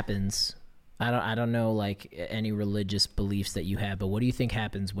think happy. happens? I don't know, like, any religious beliefs that you have, but what do you think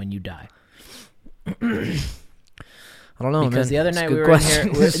happens when you die? I don't know, Because man. the other It's a night good we were question.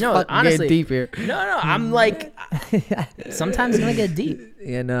 in here. This is No, fucking honestly, getting deep here. No, I'm like, sometimes it's gonna get deep.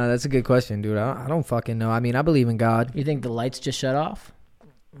 Yeah, no, that's a good question, dude. I don't fucking know. I mean, I believe in God. You think the lights just shut off?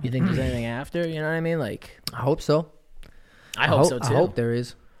 You think there's anything after? You know what I mean? Like, I hope so. I hope so too. I hope there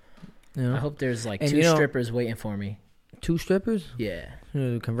is. You know? I hope there's like And 2 you know- strippers waiting for me. 2 strippers Yeah.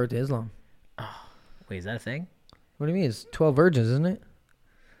 convert to Islam. Wait, is that a thing? What do you mean? It's 12 virgins, isn't it?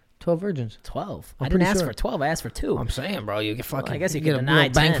 12 virgins. 12. I'm I didn't pretty ask sure. for 12. I asked for 2. I'm saying, bro, you can fucking. I guess you get could a deny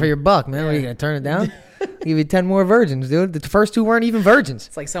little bang 10. for your buck, man. What, are you Yeah. gonna turn it down? Give you 10 more virgins, dude. The first 2 weren't even virgins.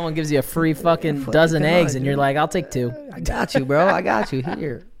 It's like someone gives you a free fucking dozen come eggs, on, and you're dude. like, I'll take 2. I got you, bro. I got you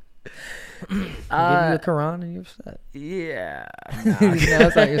here. Give you the Quran and you're set. Yeah. No,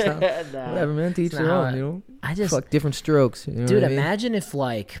 that's not your style. Nah. Whatever, man. Teach It's their not how own, I- you know. I just, Fuck different strokes. You know dude, what I mean? imagine if,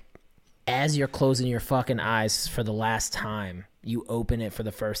 like, as you're closing your fucking eyes for the last time, you open it for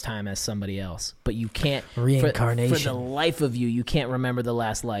the first time as somebody else, but you can't. Reincarnation. For the life of you, you can't remember the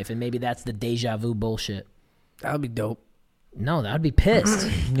last life, and maybe that's the deja vu bullshit. That would be dope. No, I'd be pissed.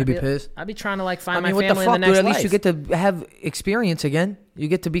 You'd be pissed. I'd be trying to, like, find I mean, my what the family fuck, in the dude? next At least life. you get to have experience again. You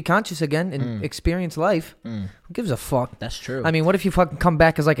get to be conscious again and experience life. Who gives a fuck? That's true. I mean, what if you fucking come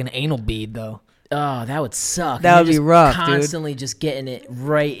back as like an anal bead, though? Oh, that would suck. That You're would be just rough, dude. Constantly just getting it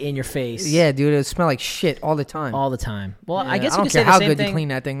right in your face. Yeah, dude, it smell like shit all the time. all the time. Well, Yeah, I guess I you don't could say care the how same good thing. you clean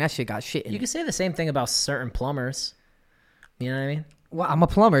that thing. That shit got shit in You it. could say the same thing about certain plumbers. You know what I mean? Well, I'm a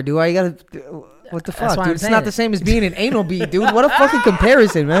plumber, dude. I gotta. What the That's fuck, why dude? I'm It's saying not it. the same as being an anal bead, dude. What a fucking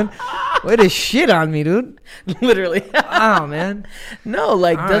comparison, man. Way to shit on me, dude. Literally. Oh, man. No,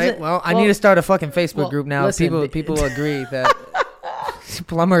 like, All doesn't. right, well, I need to start a fucking Facebook well, group now. listen, People agree that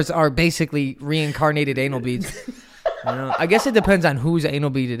plumbers are basically reincarnated anal beads. You know, I guess it depends on whose anal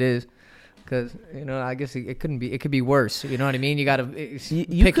bead it is, because I guess it couldn't be. It could be worse. You know what I mean? You gotta. You pick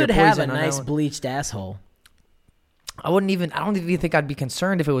your could have a poison on that nice one. bleached asshole. I don't even think I'd be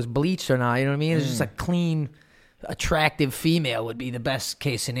concerned if it was bleached or not. You know what I mean? It's just a clean, attractive female would be the best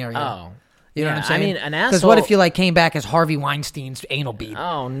case scenario. Oh. You know Yeah, what I'm saying? I mean, an Because what asshole- if you like came back as Harvey Weinstein's anal bead?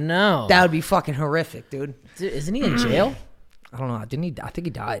 Oh, no. That would be fucking horrific, dude. Dude, isn't he in jail? I don't know. Didn't he? I think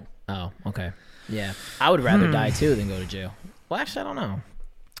he died. Oh, okay. Yeah. I would rather die, too, than go to jail. Well, actually, I don't know.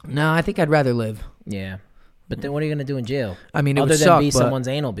 No, I think I'd rather live. Yeah. But then what are you going to do in jail? I mean, it Other would than suck, be but someone's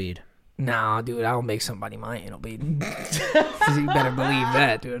anal bead. nah, dude, I'll make somebody my anal bead. You better believe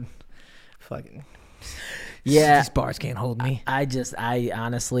that, dude. Fucking Yeah. these bars can't hold me. I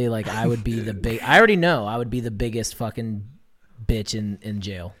honestly, like, I would be I already know I would be the biggest fucking bitch in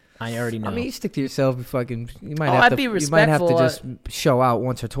jail. I already know. I mean, you stick to yourself. You might Oh, have I'd to. be You might have to respectful, just show out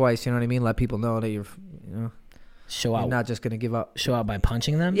once or twice. You know what I mean? Let people know that you're show you're out not just gonna give up. show out by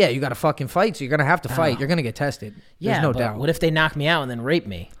punching them? Yeah, you got to fucking fight. So you're gonna have to fight. Oh. You're gonna get tested. Yeah, There's no but doubt. what if they knock me out and then rape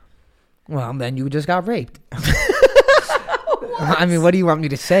me? Well, then you just got raped. I mean, what do you want me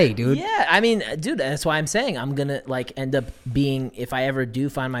to say, dude? Yeah, I mean, dude, that's why I'm saying I'm gonna like end up being. If I ever do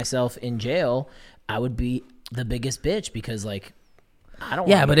find myself in jail, I would be the biggest bitch because like I don't.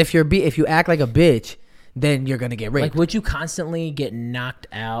 Yeah, but if you act like a bitch, then you're gonna get raped. Like, would you constantly get knocked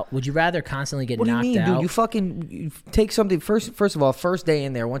out? Would you rather constantly get knocked out? What do you mean, dude? You take something first of all. First day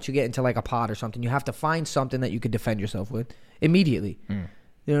in there, once you get into like a pod or something, you have to find something that you could defend yourself with immediately. You know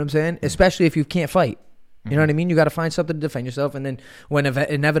what I'm saying? Especially if you can't fight. You know what I mean? You got to find something to defend yourself, and then when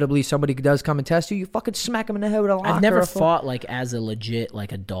inevitably somebody does come and test you, you fucking smack them in the head with a locker. I've never fought like as a legit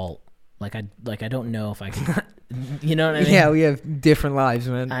like adult. Like I don't know if I can. You know what I mean? Yeah, we have different lives,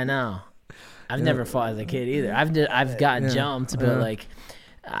 man. I know. I've never fought as a kid either. I've gotten jumped, but like,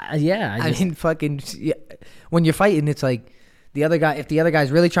 yeah. I mean, fucking. Yeah. When you're fighting, it's like the other guy. If the other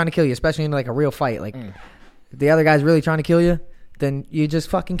guy's really trying to kill you, especially in like a real fight, like if the other guy's really trying to kill you, then you just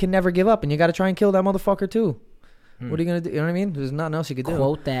fucking can never give up, and you got to try and kill that motherfucker too. What are you gonna do? You know what I mean? There's nothing else you could do.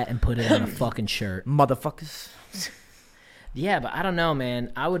 Quote that and put it on a fucking shirt, motherfuckers. Yeah, but I don't know,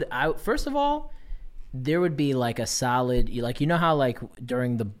 man. I first of all, there would be like a solid, like you know how like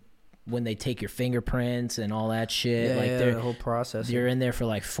during when they take your fingerprints and all that shit, like the whole process. You're in there for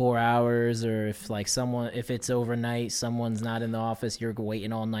like 4 hours, or if it's overnight, someone's not in the office, you're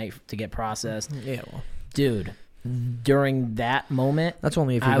waiting all night to get processed. Yeah, well, dude. During that moment, that's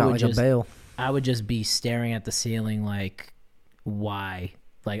only if you got like a bail. I would just be staring at the ceiling like, why?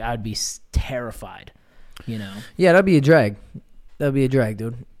 Like I would be terrified, you know? Yeah, that'd be a drag. That'd be a drag,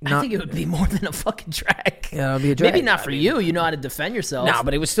 dude. I think it would be more than a fucking drag. Yeah, that'd be a drag. Maybe not for you. You know how to defend yourself. Nah,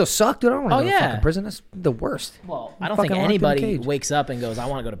 but it would still suck, dude. I don't want to go to fucking prison. That's the worst. Well, I don't think anybody wakes up and goes, I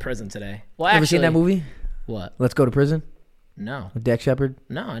want to go to prison today. Well, ever seen that movie? What? Let's Go to Prison? No. With Dak Shepard?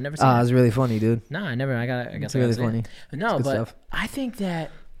 No, I never seen it. It was really funny, dude. No, I never. I guess it's really funny. No, but stuff. I think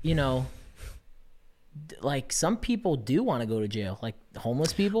that, you know, like some people do want to go to jail, like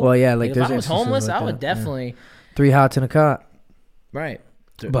homeless people. Well, yeah, like if I was homeless, like I would definitely. Yeah. 3 hots in a cot. Right.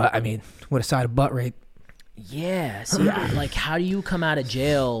 But I mean, with a side of butt rape. Yeah. See, like, how do you come out of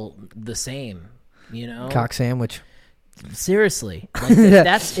jail the same? You know, cock sandwich. Seriously, like,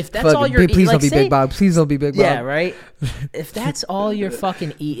 if that's all you're eating, please like, don't be Big Bob. Please don't be Big Bob. Yeah, right. If that's all you're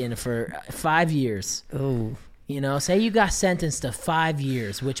fucking eating for 5 years, oh, you know, say you got sentenced to 5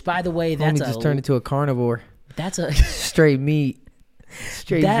 years, which by the way, that's just turned into a carnivore. That's a straight meat.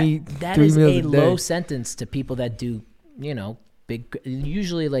 Meat. That is a low sentence to people that do, you know, big.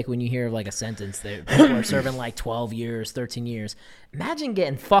 Usually, like when you hear of like a sentence, people are serving like 12 years, 13 years. Imagine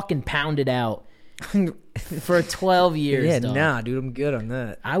getting fucking pounded out for 12 years. Yeah, dog. nah, dude, I'm good on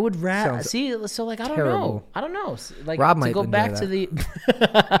that. I would rather see. So like, I don't know. Like Rob to go back to the.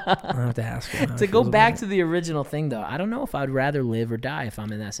 I have to ask him to go back to the original thing, though, I don't know if I'd rather live or die if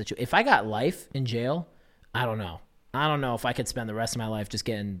I'm in that situation. If I got life in jail, I don't know. I don't know if I could spend the rest of my life just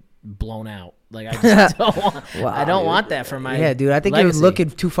getting blown out. Like I just don't want. I don't want that for my. Yeah, dude. I think legacy. You're looking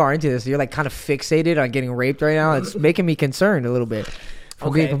too far into this. You're like kind of fixated on getting raped right now. It's making me concerned a little bit.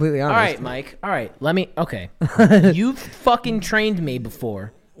 I'm being completely honest. All right, Mike. All right, let me. Okay, you fucking trained me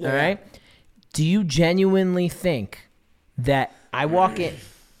before. Yeah. All right. Do you genuinely think that I walk in?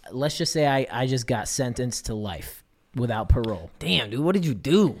 Let's just say I just got sentenced to life without parole. Damn, dude. What did you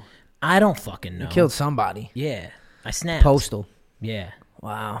do? I don't fucking know. You killed somebody. Yeah, I snapped. Postal. Yeah.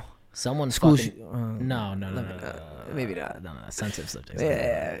 Wow. Someone school. No. Maybe not. No. Sensitive subjects.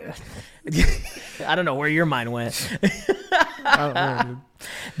 Yeah. I don't know where your mind went. I don't know, dude.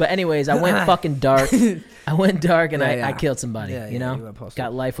 But anyways, I went fucking dark. I went dark and I killed somebody. Yeah, you know,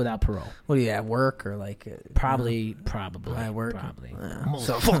 got life without parole. What do you at work or like? Probably. At work. Probably.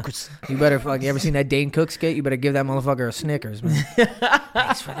 So you better fucking. You ever seen that Dane Cook skit? You better give that motherfucker a Snickers, man.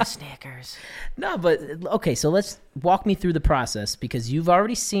 Thanks for the Snickers. No, but okay. So let's walk me through the process because you've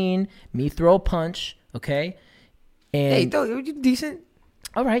already seen me throw a punch. Okay. And hey, though, you decent.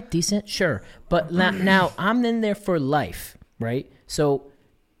 All right, decent, sure. But now I'm in there for life, right? So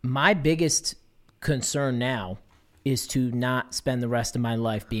my biggest concern now is to not spend the rest of my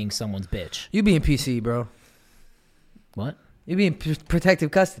life being someone's bitch. You be in PC, bro. What? You be in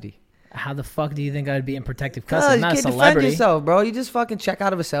protective custody. How the fuck do you think I'd be in protective custody? I'm not a celebrity. Defend yourself, bro. You just fucking check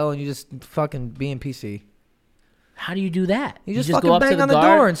out of a cell and you just fucking be in PC. How do you do that? You just fucking go up bang to the on the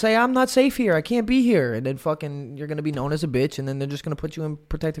guard door and say, I'm not safe here. I can't be here. And then fucking you're going to be known as a bitch and then they're just going to put you in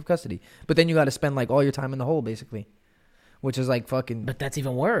protective custody. But then you got to spend like all your time in the hole, basically. Which is like fucking... But that's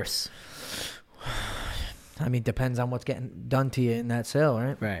even worse. I mean, depends on what's getting done to you in that cell,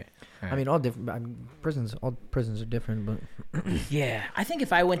 right? Right. I mean, all different. I mean, all prisons are different, but yeah, I think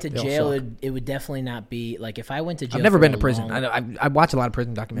if I went to jail, it would definitely not be like if I went to jail. I've never been to prison. I watch a lot of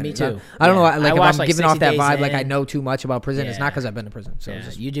prison documentaries. Me too. I don't know. Like, if I'm like giving off that vibe, like I in. know too much about prison, it's not Yeah. because I've been to prison. So Yeah,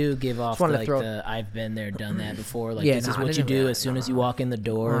 just, you do give off wanted to like throw- the I've been there, done that before. Like Yeah, this is I what you didn't do really- as soon as you walk in the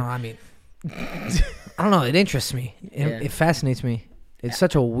door. I mean, I don't know. It interests me. It fascinates me. It's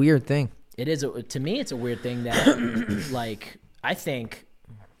such a weird thing. It is to me. It's a weird thing that like I think.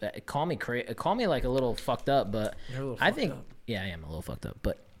 Call me like a little fucked up, but I think I am a little fucked up,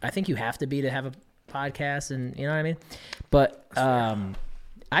 but I think you have to be to have a podcast, and you know what I mean. But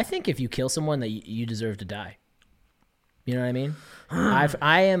I think if you kill someone, that you deserve to die. You know what I mean?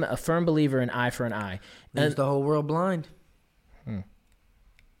 I am a firm believer in eye for an eye. Leaves the whole world blind.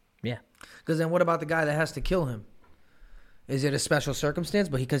 Yeah. Because then what about the guy that has to kill him? Is it a special circumstance?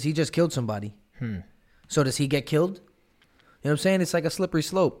 But because he just killed somebody. So does he get killed? You know what I'm saying? It's like a slippery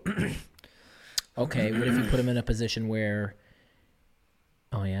slope. Okay, what if you put him in a position where?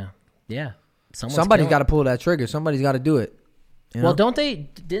 Oh yeah. Somebody's got to pull that trigger. Somebody's got to do it. You know? Well,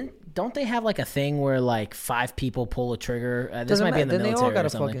 don't they have like a thing where like 5 people pull a trigger? This Doesn't might be in the matter. Then they all military or gotta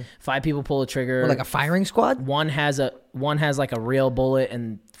something. fucking- 5 people pull a trigger. What, like a firing squad? One has like a real bullet,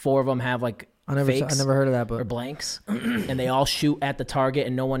 and 4 of them have like fakes I never heard of that, or but blanks, and they all shoot at the target,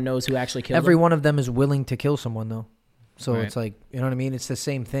 and no one knows who actually killed every them. one of them is willing to kill someone, though. So Right. it's like, you know what I mean? It's the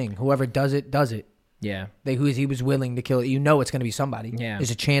same thing. Whoever does it, does it. Yeah, He was willing to kill it. You know it's going to be somebody. Yeah.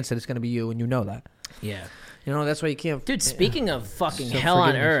 There's a chance that it's going to be you, and you know that. yeah. You know, that's why you can't... Dude, speaking of fucking So hell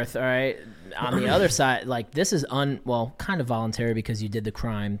on forgiveness. earth, all right. On the other side, like this is kind of voluntary because you did the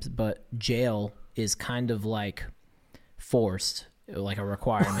crimes, but jail is kind of like forced, like a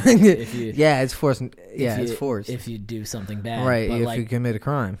requirement. If you, Yeah, it's forced. Yeah, if it's you- forced. if you do something bad, Right, But if like, you commit a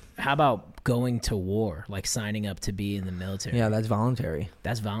crime. how about going to war, like signing up to be in the military? Yeah, that's voluntary.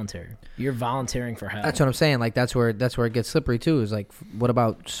 That's voluntary. You're volunteering for hell. That's what I'm saying. Like, that's where it gets slippery, too, is like, what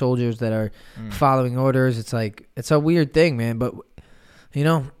about soldiers that are following orders? It's like, it's a weird thing, man. But, you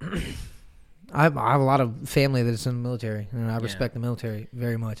know, I have a lot of family that's in the military, and I respect the military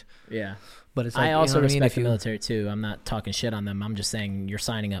very much. Yeah. But it's like, I also you know what I mean? respect If the you- military too. I'm not talking shit on them. I'm just saying you're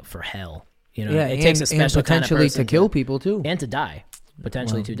signing up for hell. You know, Yeah, it takes a special and potentially kind of person to kill people, too. and to die,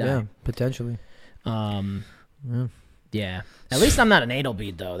 potentially to die. Yeah, potentially. Yeah. At least I'm not an anal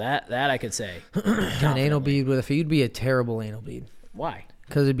bead though. That I could say. An anal bead you'd be a terrible anal bead. Why?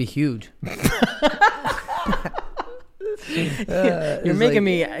 Because it'd be huge. You're making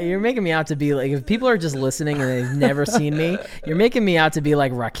me out to be like, if people are just listening and they've never seen me, you're making me out to be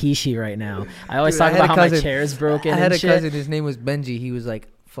like Rakishi right now. I always talk about how my chair's broken I had and a shit. cousin, his name was Benji. He was like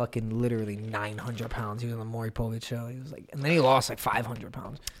fucking literally 900 pounds. He was on the Maury Povich show. He was like, and then he lost like 500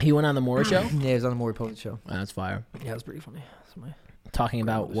 pounds. He went on the Moore show? Yeah, he was on the Maury Povich show. That's fire. Yeah, it was pretty funny. Talking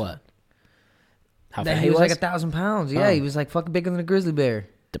about what? How That fat he was like 1,000 pounds. Yeah, he was like fucking bigger than a grizzly bear.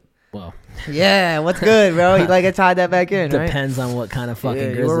 Well, Yeah, what's good, bro? You like I tied that back in, right? depends on what kind of fucking Yeah,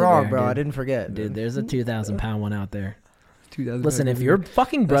 grizzly you were wrong, bear, bro. dude. I didn't forget. Dude, there's a 2,000-pound one out there. 2000 Listen, if grizzly your bear.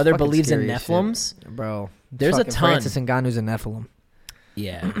 fucking brother fucking believes in scary as shit. Nephilims, Bro, There's a fucking ton. Francis Ngannou's a Nephilim.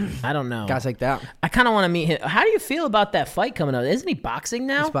 yeah, I don't know. Guys like that. I kind of want to meet him. How do you feel about that fight coming up? Isn't he boxing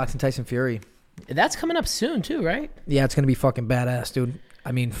now? He's boxing Tyson Fury. That's coming up soon too, right? Yeah, it's gonna be fucking badass, dude.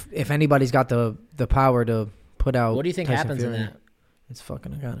 I mean, if anybody's got the power to put out, What do you think Tyson happens Fury, in that? It's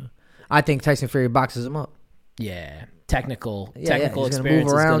fucking Ngannou. I think Tyson Fury boxes him up. Yeah, technical He's gonna experience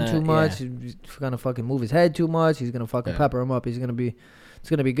move around is too much. Yeah. He's gonna fucking move his head too much. He's gonna fucking pepper him up. It's gonna be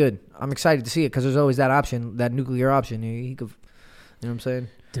good. I'm excited to see it because there's always that option, that nuclear option. He could, you know what I'm saying?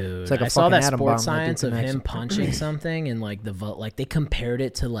 Dude, It's like a I saw that fucking atom bomb sports that science of detonates. him punching something and like like they compared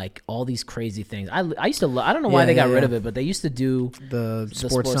it to like all these crazy things. I used to I don't know why Yeah, they got yeah, rid yeah. of it, but they used to do The the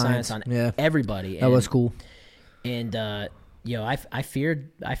sports science on yeah, everybody. that was cool. And I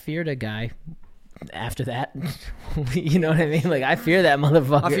feared a guy after that. You know what I mean? Like I fear that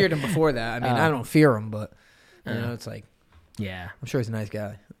motherfucker. I feared him before that. I mean, I don't fear him, but you know, it's like Yeah, I'm sure he's a nice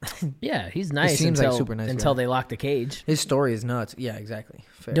guy. yeah, he's nice. seems like until, super nice until guy. they lock the cage. His story is nuts. Yeah, exactly.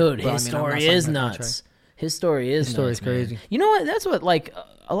 Fair. Dude, But, I his mean, I'm not story signing is that nuts. contract. His story is His story nuts, is crazy. man. You know what? That's what like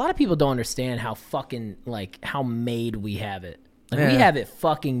a lot of people don't understand how fucking like how made we have it. Like we Yeah. have it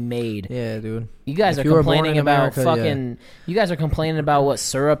fucking made. Yeah, dude. You guys If are you were born complaining in about America, fucking. You guys are complaining about what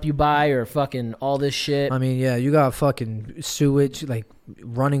syrup you buy or fucking all this shit. I mean, yeah, you got fucking sewage, like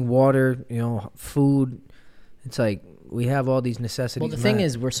running water, you know, food. It's like we have all these necessities. Well, the thing met.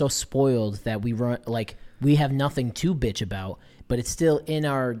 is, we're so spoiled that we have nothing to bitch about, but it's still in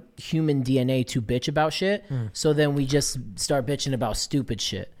our human DNA to bitch about shit. So then we just start bitching about stupid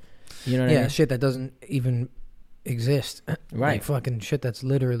shit. You know what I yeah, mean? shit that doesn't even exist. Right. Like fucking shit that's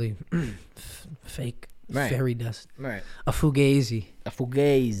literally fake. Right. Fairy dust. Right. A fugazi. A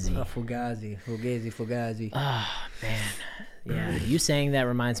fugazi. A fugazi. Fugazi. Oh, man. Yeah. You saying that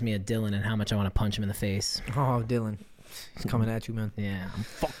reminds me of Dylan and how much I want to punch him in the face. Oh, Dylan. He's coming at you, man. Yeah. I'm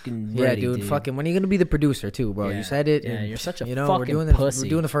fucking ready, dude. Fucking, when are you going to be the producer, too, bro? Yeah. You said it. Yeah, you're such a we're fucking doing pussy. We're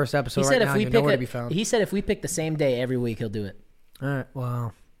doing the first episode He right said now. if we You're pick nowhere to be found. he said if we pick the same day every week, he'll do it. All right.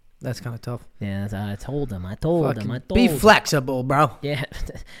 Well, that's kind of tough. Yeah, I told him. I told him. Be flexible, bro. Yeah.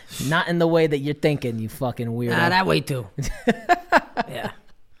 Not in the way that you're thinking, you fucking weirdo. That way, too. Yeah.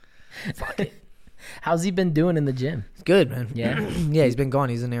 Fuck it. How's he been doing in the gym? It's good, man. Yeah? Yeah, he's been gone.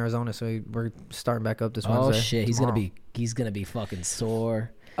 He's in Arizona, so we're starting back up this Wednesday. Oh shit, he's tomorrow. gonna be fucking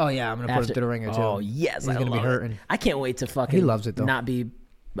sore. Oh yeah, I'm gonna put him through the ringer too. Oh yes, he's gonna be hurting. I can't wait to fucking. He loves it though. Not be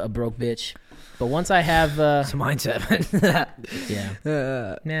a broke bitch. But once I have, it's a mindset.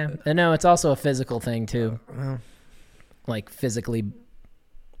 yeah, yeah. And no, it's also a physical thing too. Like physically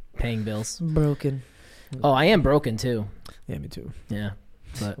paying bills. Broken. Oh, I am broken too. Yeah, me too. Yeah,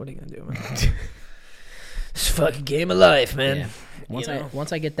 but what are you gonna do, man? It's a fucking game of life, man. Yeah.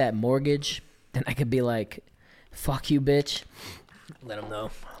 Once I get that mortgage, then I could be like, "Fuck you, bitch." Let him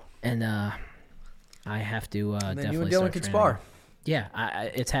know. And I have to and then definitely you and start Dylan can training. spar. Yeah,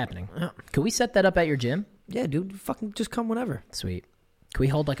 it's happening. Yeah. Could we set that up at your gym? Yeah, dude. Fucking just come whenever. Sweet. Can we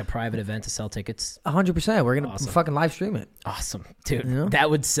hold like a private event to sell tickets? 100%. We're gonna Awesome. fucking live stream it. Awesome, dude. You know? That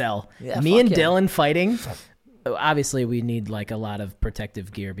would sell. Yeah, Me and fuck yeah. Dylan fighting. Obviously, we need like a lot of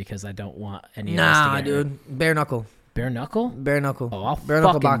protective gear because I don't want any. Nah, of us to get hurt. dude. Bare knuckle. Bare knuckle. Bare knuckle. Oh, I'll bare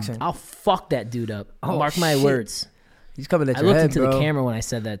knuckle fucking, boxing. I'll fuck that dude up. Oh, Mark my shit. words. He's coming at I your looked head, into bro. the camera when I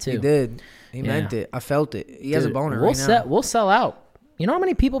said that too. He did. He Yeah. meant it. I felt it. He has a Dude, boner we'll right now. We'll sell out. You know how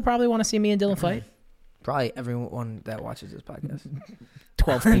many people probably want to see me and Dylan fight? Probably everyone that watches this podcast.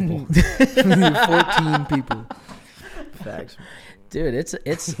 12 people. 14 people. Facts. Dude, it's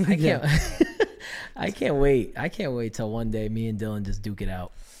I can't I can't wait. I can't wait till one day me and Dylan just duke it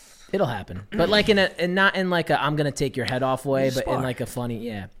out. It'll happen. But like not in like a I'm gonna take your head off way, but in like a funny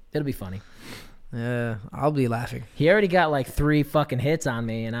it'll be funny. Yeah, I'll be laughing. He already got like 3 fucking hits on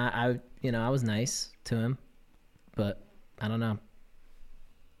me and I was nice to him. But I don't know.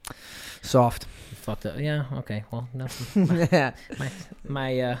 Soft. Fucked up. Yeah, okay. Well, no. Yeah.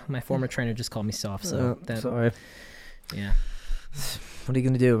 My former trainer just called me soft, so Sorry. yeah. What are you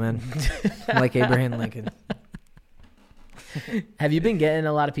gonna do, man? Like Abraham Lincoln. Have you been getting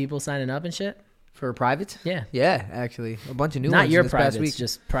a lot of people signing up and shit? For privates? Yeah. Yeah, actually. A bunch of new Not ones your this privates, past week.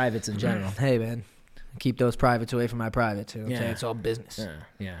 just privates in general. Hey, man. Keep those privates away from my privates. You know what I'm saying? It's all business.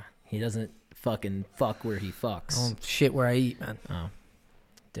 Yeah. He doesn't fucking fuck where he fucks. I don't shit where I eat, man. Oh,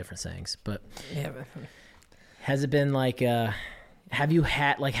 different sayings. But Yeah, man. has it been like, have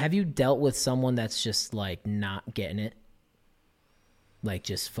you dealt with someone that's just like not getting it? Like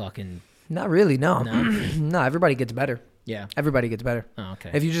just fucking. Not really, no. No? No, everybody gets better. Yeah. Everybody gets better. Oh,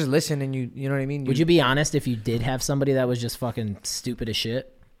 okay. If you just listen and you know what I mean? Would you be honest if you did have somebody that was just fucking stupid as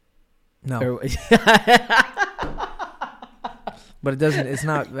shit? No. Or- But it doesn't, it's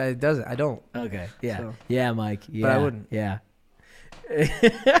not, it doesn't, I don't. Okay. Yeah. So. Yeah, Mike. Yeah. I wouldn't. Yeah.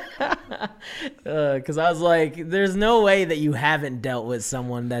 Because I was like, there's no way that you haven't dealt with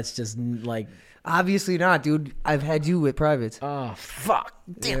someone that's just like, Obviously not, dude. I've had you with privates. oh, fuck.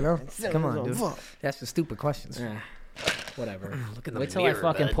 Damn. You know? it. Come on, dude. Fuck. That's the stupid questions. Whatever. Look in the Wait till mirror, I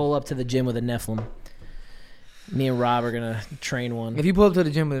fucking bud. pull up to the gym with a Nephilim. Me and Rob are going to train one. If you pull up to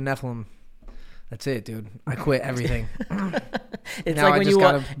the gym with a Nephilim, that's it, dude. I quit everything. It's Now like I when just you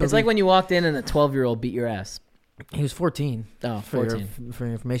gotta it's like believe- when you walked in and a 12-year-old beat your ass. He was 14. Oh, For 14. your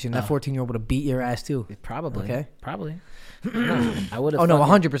information, that Oh. 14-year-old would have beat your ass too. Probably. Okay. Probably. I would have. Oh no,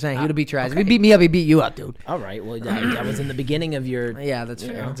 100%. He would have beat your ass. If he beat me up, he beat you up, dude. All right. Well, that was in the beginning of your. Yeah, that's you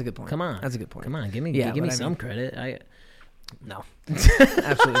fair. know, That's a good point. Come on. That's a good point. Come on. Give me. Yeah, give me but I some mean- credit. No,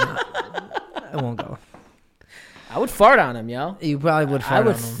 absolutely not. I won't go. I would fart on him, yo. You probably would. I Fart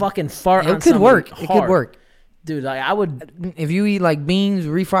would on him. fucking fart on It could somebody work. It hard. could work. Dude. Like, I would. If you eat like beans,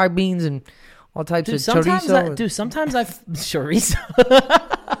 refried beans, and all types Dude, of sometimes chorizo. sometimes I chorizo.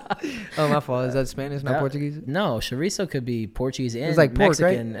 Oh, my fault. Is that Spanish, not Portuguese? No, chorizo could be Portuguese and like pork,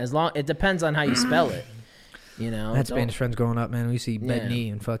 right? Mexican. As long it depends on how you spell it. You know. I had Don't- Spanish friends growing up, man. We used to eat Yeah. bed knee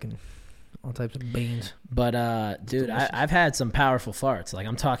and fucking all types of beans. But dude, I've had some powerful farts. Like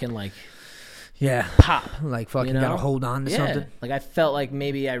I'm talking like Yeah, pop. like fucking You know? gotta hold on to Yeah. something. Like I felt like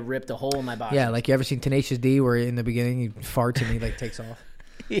maybe I ripped a hole in my body. Yeah, like you ever seen Tenacious D where in the beginning he farts and he like takes off?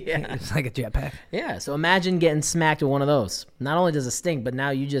 yeah. It's like a jetpack. Yeah. So imagine getting smacked with one of those. Not only does it stink, but now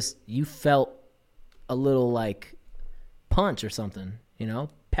you felt a little like punch or something. You know,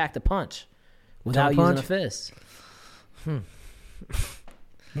 packed a punch. without using a fist.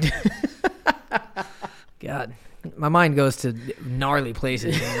 God, my mind goes to gnarly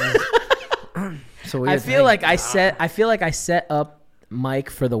places. So I feel like I set up Mike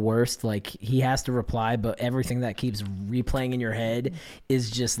for the worst. Like, he has to reply, but everything that keeps replaying in your head is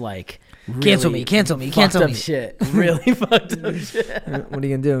just like really cancel me shit. Really fucked up shit. What are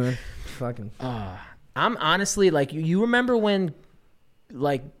you gonna do, man? Fucking. I'm honestly like, you remember when,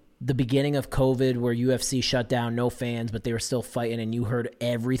 like, the beginning of COVID where UFC shut down, no fans, but they were still fighting, and you heard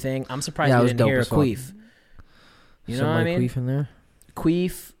everything. I'm surprised you didn't hear a queef. You know what I mean? Queef in there.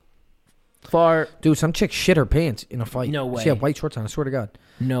 Queef, fart. Dude, some chick shit her pants in a fight. No way. She had white shorts on. I swear to God.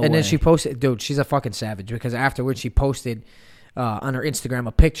 No way. And then she posted. Dude, she's a fucking savage because afterwards she posted on her Instagram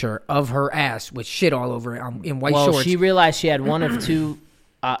a picture of her ass with shit all over it in white shorts. Well, she realized she had one of two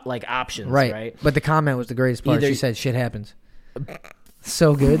like options, right? But the comment was the greatest part. Either she said, "Shit happens."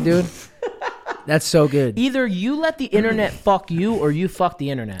 So good, dude. That's so good. Either you let the internet fuck you, or you fuck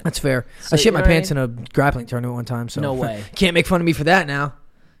the internet. That's fair. So, I shit my pants in a grappling tournament one time. So no way. Can't make fun of me for that now.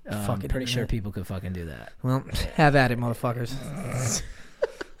 I'm pretty sure people could fucking do that. Well, have at it, motherfuckers.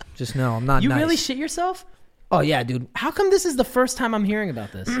 Just know I'm not. You nice. really shit yourself? Oh yeah, dude. How come this is the first time I'm hearing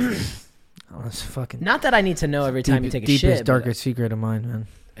about this? Oh, it's fucking. Not that I need to know every time you take a shit. Deepest, darkest secret of mine, man.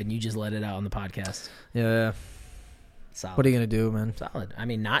 And you just let it out on the podcast. Yeah. Solid. What are you gonna do, man? Solid. I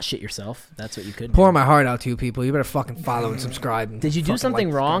mean, not shit yourself. That's what you could Pour do. my heart out to you people. You better fucking follow and subscribe. And did you do something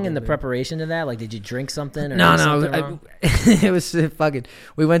wrong in the video. preparation to that? Like, did you drink something? Or No. It was fucking.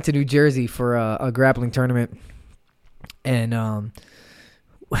 We went to New Jersey for a grappling tournament, and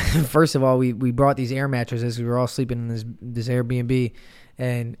first of all, we brought these air mattresses. We were all sleeping in this Airbnb,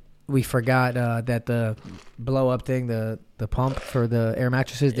 and we forgot that the blow up thing, the pump for the air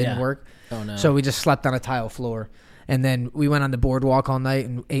mattresses didn't work. Oh no! So we just slept on a tile floor. And then we went on the boardwalk all night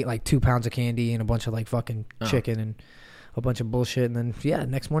and ate like 2 pounds of candy and a bunch of like fucking chicken and a bunch of bullshit. And then, yeah,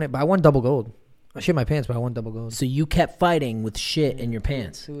 next morning, but I won double gold. I shit my pants, but I won double gold. So you kept fighting with shit in your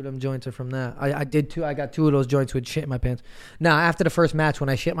pants. 2 of them joints are from that. I did 2. I got 2 of those joints with shit in my pants. Now, after the first match, when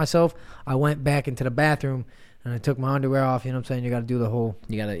I shit myself, I went back into the bathroom and I took my underwear off. You know what I'm saying? You got to do the whole.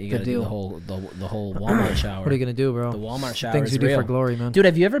 You gotta do the whole Walmart shower. What are you gonna do, bro? The Walmart shower. Things is you do real. for glory, man. Dude,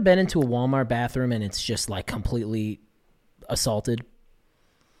 have you ever been into a Walmart bathroom and it's just like completely assaulted?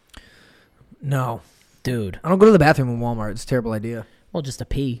 No, dude. I don't go to the bathroom in Walmart. It's a terrible idea. Well, just to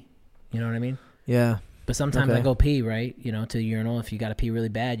pee. You know what I mean? Yeah. But sometimes I go pee, right? You know, to the urinal. If you got to pee really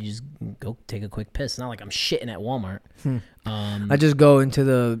bad, you just go take a quick piss. It's not like I'm shitting at Walmart. I just go into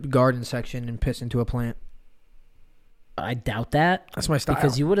the garden section and piss into a plant. I doubt that. That's my style.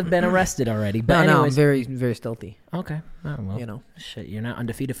 Because you would have been arrested already. But no, anyways, I'm very, very stealthy. Okay. Oh, well, you know, shit, you're not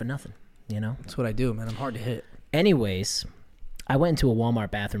undefeated for nothing. You know? That's what I do, man. I'm hard to hit. Anyways, I went into a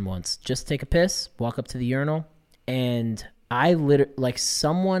Walmart bathroom once just to take a piss, walk up to the urinal, and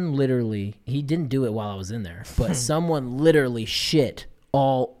someone literally, he didn't do it while I was in there, but someone literally shit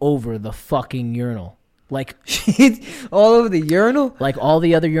all over the fucking urinal. Like, all over the urinal? Like, all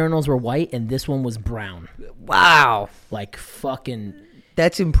the other urinals were white, and this one was brown. Wow. Like, fucking...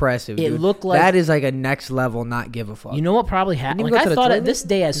 That's impressive, It dude. looked like... That is like a next level not give a fuck. You know what probably happened? Like, I thought this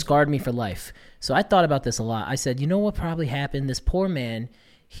day has scarred me for life. So I thought about this a lot. I said, you know what probably happened? This poor man,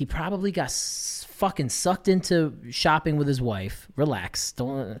 he probably got fucking sucked into shopping with his wife. Relax.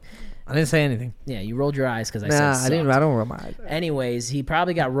 I didn't say anything. Yeah, you rolled your eyes because I said sucked. I don't roll my eyes. Anyways, he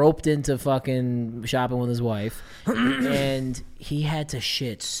probably got roped into fucking shopping with his wife, and he had to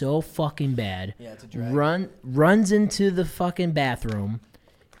shit so fucking bad. Yeah, it's a drag. Runs into the fucking bathroom,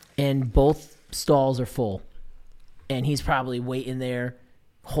 and both stalls are full, and he's probably waiting there,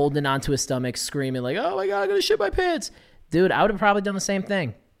 holding onto his stomach, screaming like, "Oh my god, I'm gonna shit my pants!" Dude, I would have probably done the same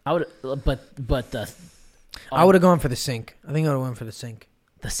thing. I would, I would have gone for the sink. I think I would have went for the sink.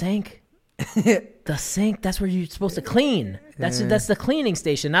 The sink. The sink, that's where you're supposed to clean. That's the cleaning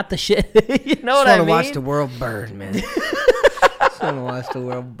station, not the shit. You know what I mean? I want to watch the world burn, man. I want to watch the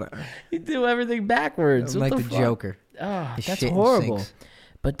world burn. You do everything backwards. I'm what like the Joker. Oh, His that's shit in horrible. sinks.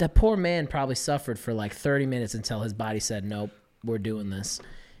 But that poor man probably suffered for like 30 minutes until his body said, nope, we're doing this.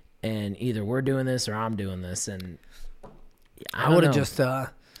 And either we're doing this or I'm doing this. And I would have just...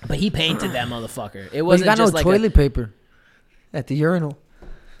 But he painted that motherfucker. It Well, you wasn't got just no like toilet paper at the urinal.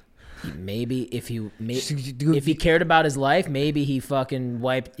 Maybe if he cared about his life, maybe he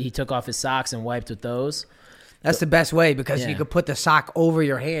took off his socks and wiped with those. That's the best way because you could put the sock over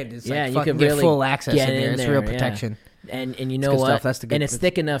your hand. It's like you can get really full access in there. It's real protection. Yeah. And you know what? Stuff. That's the good and it's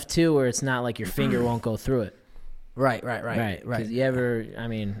thick enough too where it's not like your finger won't go through it. Right. Because you ever, I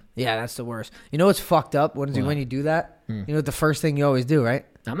mean... Yeah, that's the worst. You know what's fucked up when you do that? You know what the first thing you always do, right?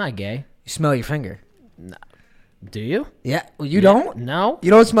 I'm not gay. You smell your finger. Do you? Yeah. Well, you don't? No. You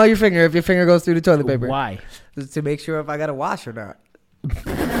don't smell your finger if your finger goes through the toilet paper. Why? Just to make sure if I got to wash or not.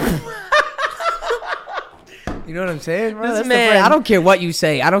 You know what I'm saying, bro? This man, I don't care what you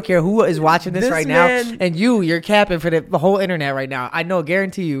say. I don't care who is watching this right now. And you're capping for the whole internet right now. I know,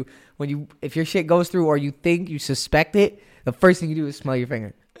 guarantee you, if your shit goes through or you suspect it, the first thing you do is smell your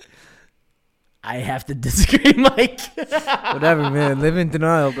finger. I have to disagree, Mike. Whatever, man. Live in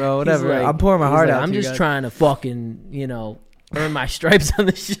denial, bro. Whatever. Like, I'm pouring my heart out. I'm just trying to fucking, earn my stripes on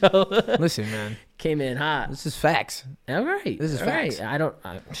the show. Listen, man. Came in hot. This is facts. All right. This is facts. Right. I don't.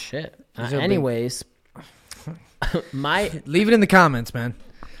 Shit. Anyways, leave it in the comments, man.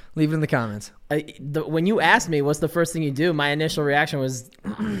 Leave it in the comments. When you asked me what's the first thing you do, my initial reaction was,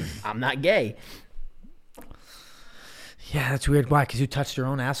 I'm not gay. Yeah, that's weird. Why? Because you touched your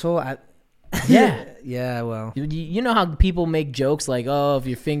own asshole? Yeah. Yeah, well. You know how people make jokes like, oh, if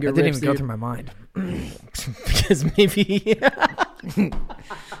your finger That didn't even go through my mind. Because maybe...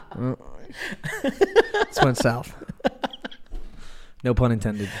 This went south. No pun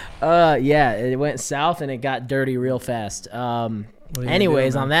intended. Yeah, it went south and it got dirty real fast.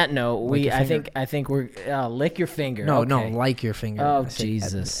 Anyways, on that note, I think we're lick your finger. No, okay. like your finger. Oh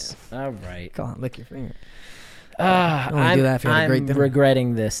Jesus! All right, come on, lick your finger. I'm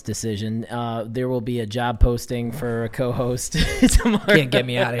regretting this decision. There will be a job posting for a co-host tomorrow. Can't get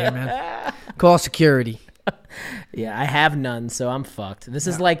me out of here, man. Call security. Yeah, I have none, so I'm fucked. This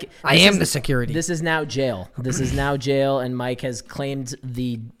is like I am the security. This is now jail. This is now jail, and Mike has claimed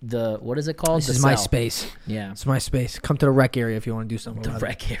the what is it called? This is my space. Yeah, it's my space. Come to the rec area if you want to do something. The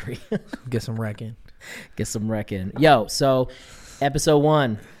rec area. Get some rec in. Get some rec in. Yo, so episode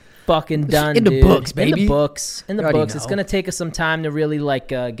 1. Fucking done, in the dude. books, baby. In the books. Know. It's gonna take us some time to really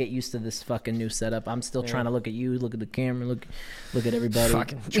get used to this fucking new setup. I'm still trying to look at you, look at the camera, look at everybody.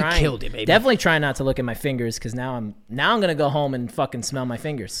 Fucking killed it, baby. Definitely try not to look at my fingers because now I'm gonna go home and fucking smell my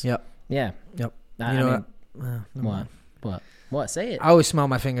fingers. Yep. Yeah. Yep. What? Say it. I always smell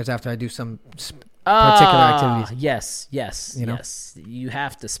my fingers after I do some particular activities. Yes. You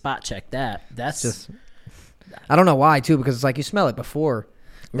have to spot check that. That's just. I don't know why too, because it's like you smell it before.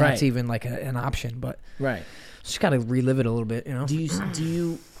 That's right. even like an option, but right. Just gotta relive it a little bit, Do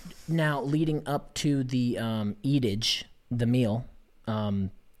you now leading up to the eatage, the meal?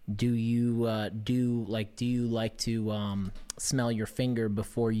 Do you like to smell your finger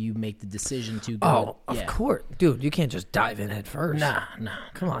before you make the decision to go? Oh, of course, dude. You can't just dive in head first. Nah.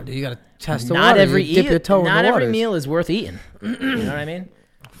 Come on, dude. You gotta test the not water. Every dip your toe in the Not every waters. meal is worth eating. You know what I mean?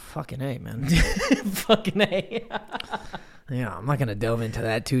 Fucking A, man. Fucking A. Yeah, I'm not gonna delve into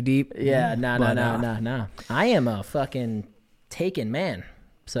that too deep. Yeah, no. I am a fucking taken man.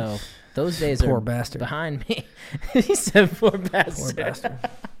 So those days poor are bastard. behind me. He said, "Poor bastard." Poor bastard.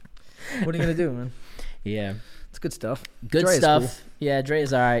 What are you gonna do, man? Yeah, it's good stuff. Good Dre stuff. Is cool. Yeah, Dre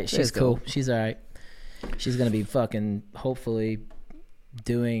is all right. She's cool. Dope. She's all right. She's gonna be fucking hopefully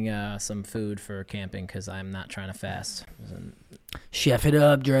doing some food for camping because I'm not trying to fast. Chef it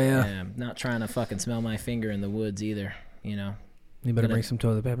up, Drea. Yeah, I'm not trying to fucking smell my finger in the woods either. You better bring some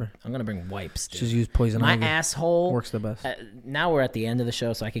toilet paper. I'm gonna bring wipes, dude. Just use poison my ivy. Asshole works the best. Now we're at the end of the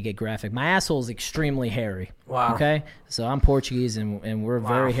show, so I could get graphic. My asshole is extremely hairy. Wow. Okay, so I'm Portuguese and we're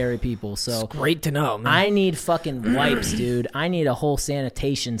very hairy people. So it's great to know, man. I need fucking wipes, dude. I need a whole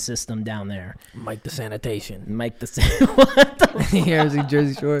sanitation system down there. Mike the sanitation. What the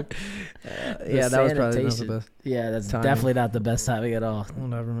Jersey Shore. Yeah, that was probably not the best. Yeah, that's definitely not the best topic at all.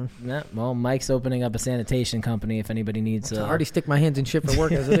 Whatever, man. Yeah, well, Mike's opening up a sanitation company if anybody needs. I already stick my hands in shit for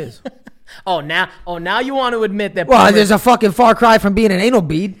work as it is. Now you want to admit that? Well, there's a fucking far cry from being an anal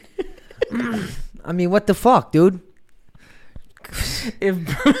bead. I mean, what the fuck, dude? If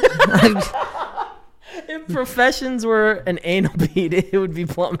professions were an anal bead, it would be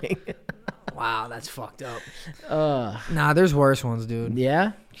plumbing. Wow, that's fucked up. Nah, there's worse ones, dude.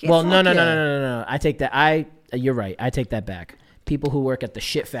 Yeah? Well, no. I take that. You're right. I take that back. People who work at the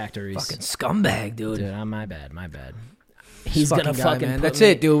shit factories. Fucking scumbag, dude. Dude, my bad. He's gonna fucking. Man. That's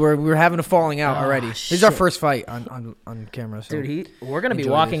it, dude. We're having a falling out already. This is our first fight on camera. So dude, we're gonna be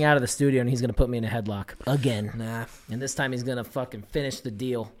walking out of the studio and he's gonna put me in a headlock again. Nah. And this time he's gonna fucking finish the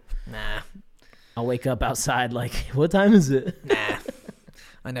deal. Nah. I'll wake up outside like, what time is it? Nah.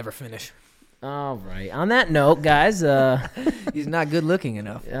 I never finish. All right. On that note, guys, he's not good looking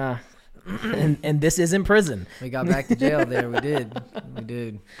enough. Yeah. And this isn't prison. We got back to jail there. We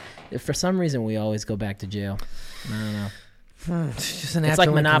did. If for some reason we always go back to jail. I don't know. It's just an natural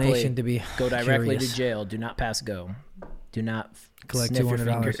like Monopoly. To be go directly curious. to jail. Do not pass go. Do not Collect Sniff your $200.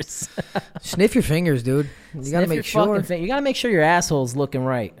 fingers. Sniff your fingers, dude. You gotta make sure. You gotta make sure your asshole's looking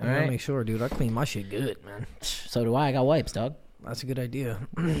right. All You gotta right. make sure, dude. I clean my shit good, man. So do I. I got wipes, dog. That's a good idea.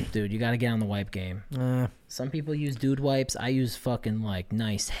 Dude, you gotta get on the wipe game. Some people use dude wipes. I use fucking like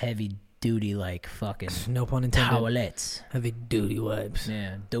nice heavy duty like fucking No pun intended. towelettes. Heavy duty wipes.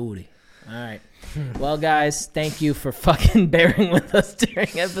 Yeah, duty. All right. Well, guys, thank you for fucking bearing with us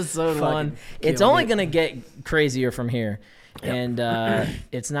during episode 1. It's only going to get crazier from here. Yep. And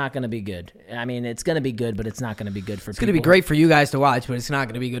it's not going to be good. I mean, it's going to be good, but it's not going to be good for people. It's going to be great for you guys to watch, but it's not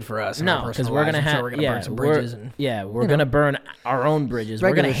going to be good for us. No, because we're going to have burn some bridges. We're going to burn our own bridges.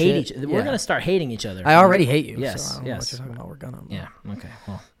 We're going to hate each other. We're going to start hating each other. I already hate you. Yes, so I don't know what you're talking about. We're going to. Yeah, okay.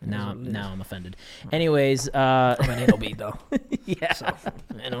 Well, now I'm offended. Anyways. I'm an anal bead, though. Yeah.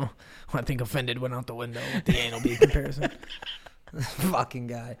 So, I think offended went out the window with the anal bead comparison. Fucking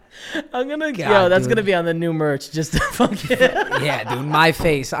guy. That's gonna be on the new merch. Just to fucking yeah, dude. My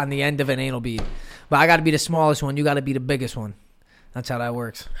face on the end of an anal bead, but I got to be the smallest one. You got to be the biggest one. That's how that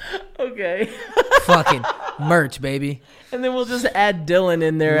works. Okay. Fucking merch, baby. And then we'll just add Dylan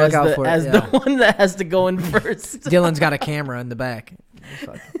in there as the one that has to go in first. Dylan's got a camera in the back.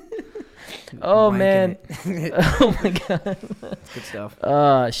 Oh man. Oh my god. That's good stuff.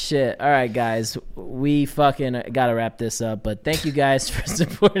 Oh shit. All right, guys. We fucking gotta wrap this up. But thank you guys for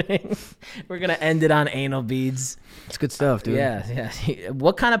supporting. We're gonna end it on anal beads. It's good stuff, dude. Yeah.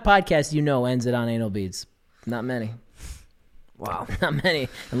 What kind of podcast ends it on anal beads? Not many. Wow. Not many.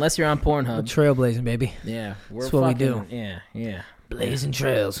 Unless you're on Pornhub. We're trailblazing, baby. Yeah. That's what we do. Yeah. Blazing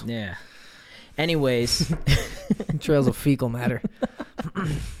trails. Yeah. Anyways. Trails of fecal matter.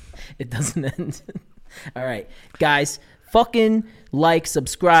 It doesn't end. All right, guys, fucking like,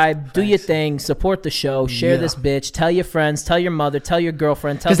 subscribe, do your thing, support the show, share this bitch, tell your friends, tell your mother, tell your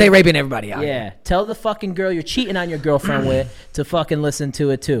girlfriend. Because they raping everybody out. Yeah, tell the fucking girl you're cheating on your girlfriend with to fucking listen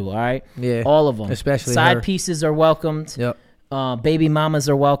to it too, all right? Yeah. All of them. Especially Side her. pieces are welcomed. Yep. Baby mamas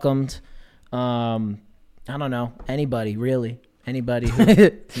are welcomed. I don't know. Anybody, really. Anybody who,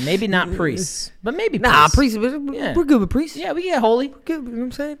 maybe not priests, but maybe priests. Nah, priests. We're good with priests. Yeah, we get holy. We're good, you know what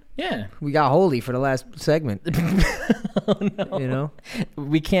I'm saying? Yeah. We got holy for the last segment. Oh, no. You know?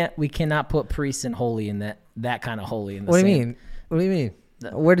 We cannot put priests and holy in that kind of holy in the What same. do you mean? What do you mean?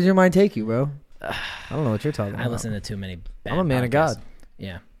 Where did your mind take you, bro? I don't know what you're talking about. I listen to too many bad I'm a man podcasts. of God.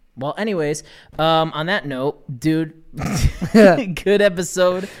 Yeah. Well, anyways, on that note, dude, good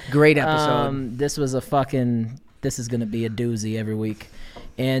episode. Great episode. This is going to be a doozy every week.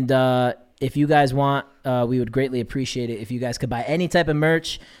 And if you guys want, we would greatly appreciate it if you guys could buy any type of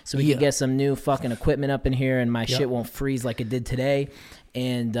merch so we can get some new fucking equipment up in here and my shit won't freeze like it did today.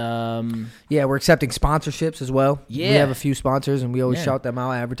 And we're accepting sponsorships as well. Yeah. We have a few sponsors and we always shout them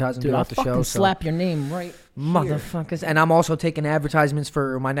out, advertise them throughout the show. Fucking slap your name right motherfuckers. And I'm also taking advertisements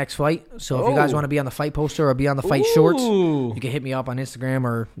for my next fight. So if you guys want to be on the fight poster or be on the fight shorts, you can hit me up on Instagram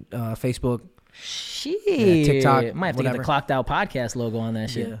or Facebook. Shit. TikTok, Might have to get the Clocked Out Podcast logo on that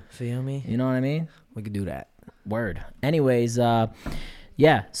shit. Yeah, feel me? You know what I mean? We could do that. Word. Anyways, so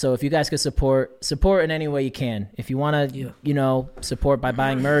if you guys could support in any way you can. If you want to, support by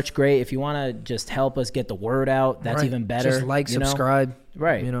buying merch, great. If you want to just help us get the word out, that's even better. Just like, subscribe.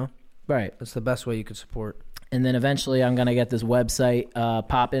 Right. Right. That's the best way you could support. And then eventually I'm going to get this website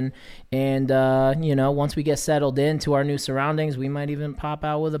popping. And, once we get settled into our new surroundings, we might even pop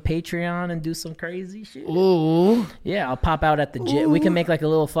out with a Patreon and do some crazy shit. Ooh. Yeah, I'll pop out at the gym. We can make like a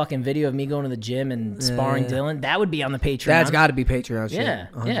little fucking video of me going to the gym and sparring Dylan. That would be on the Patreon. That's got to be Patreon shit. Yeah,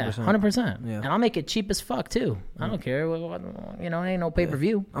 100%. Yeah. And I'll make it cheap as fuck, too. I don't care. It ain't no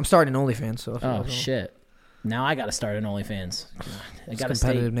pay-per-view. I'm starting OnlyFans, so. Oh, shit. Now I got to start an OnlyFans. It's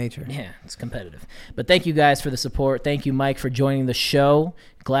competitive nature. Yeah, it's competitive. But thank you guys for the support. Thank you, Mike, for joining the show.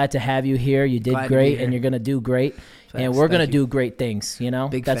 Glad to have you here. You did great, and you're going to do great. And we're going to do great things,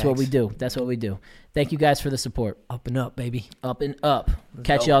 That's what we do. That's what we do. Thank you guys for the support. Up and up, baby. Up and up.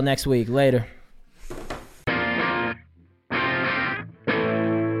 Catch y'all next week. Later.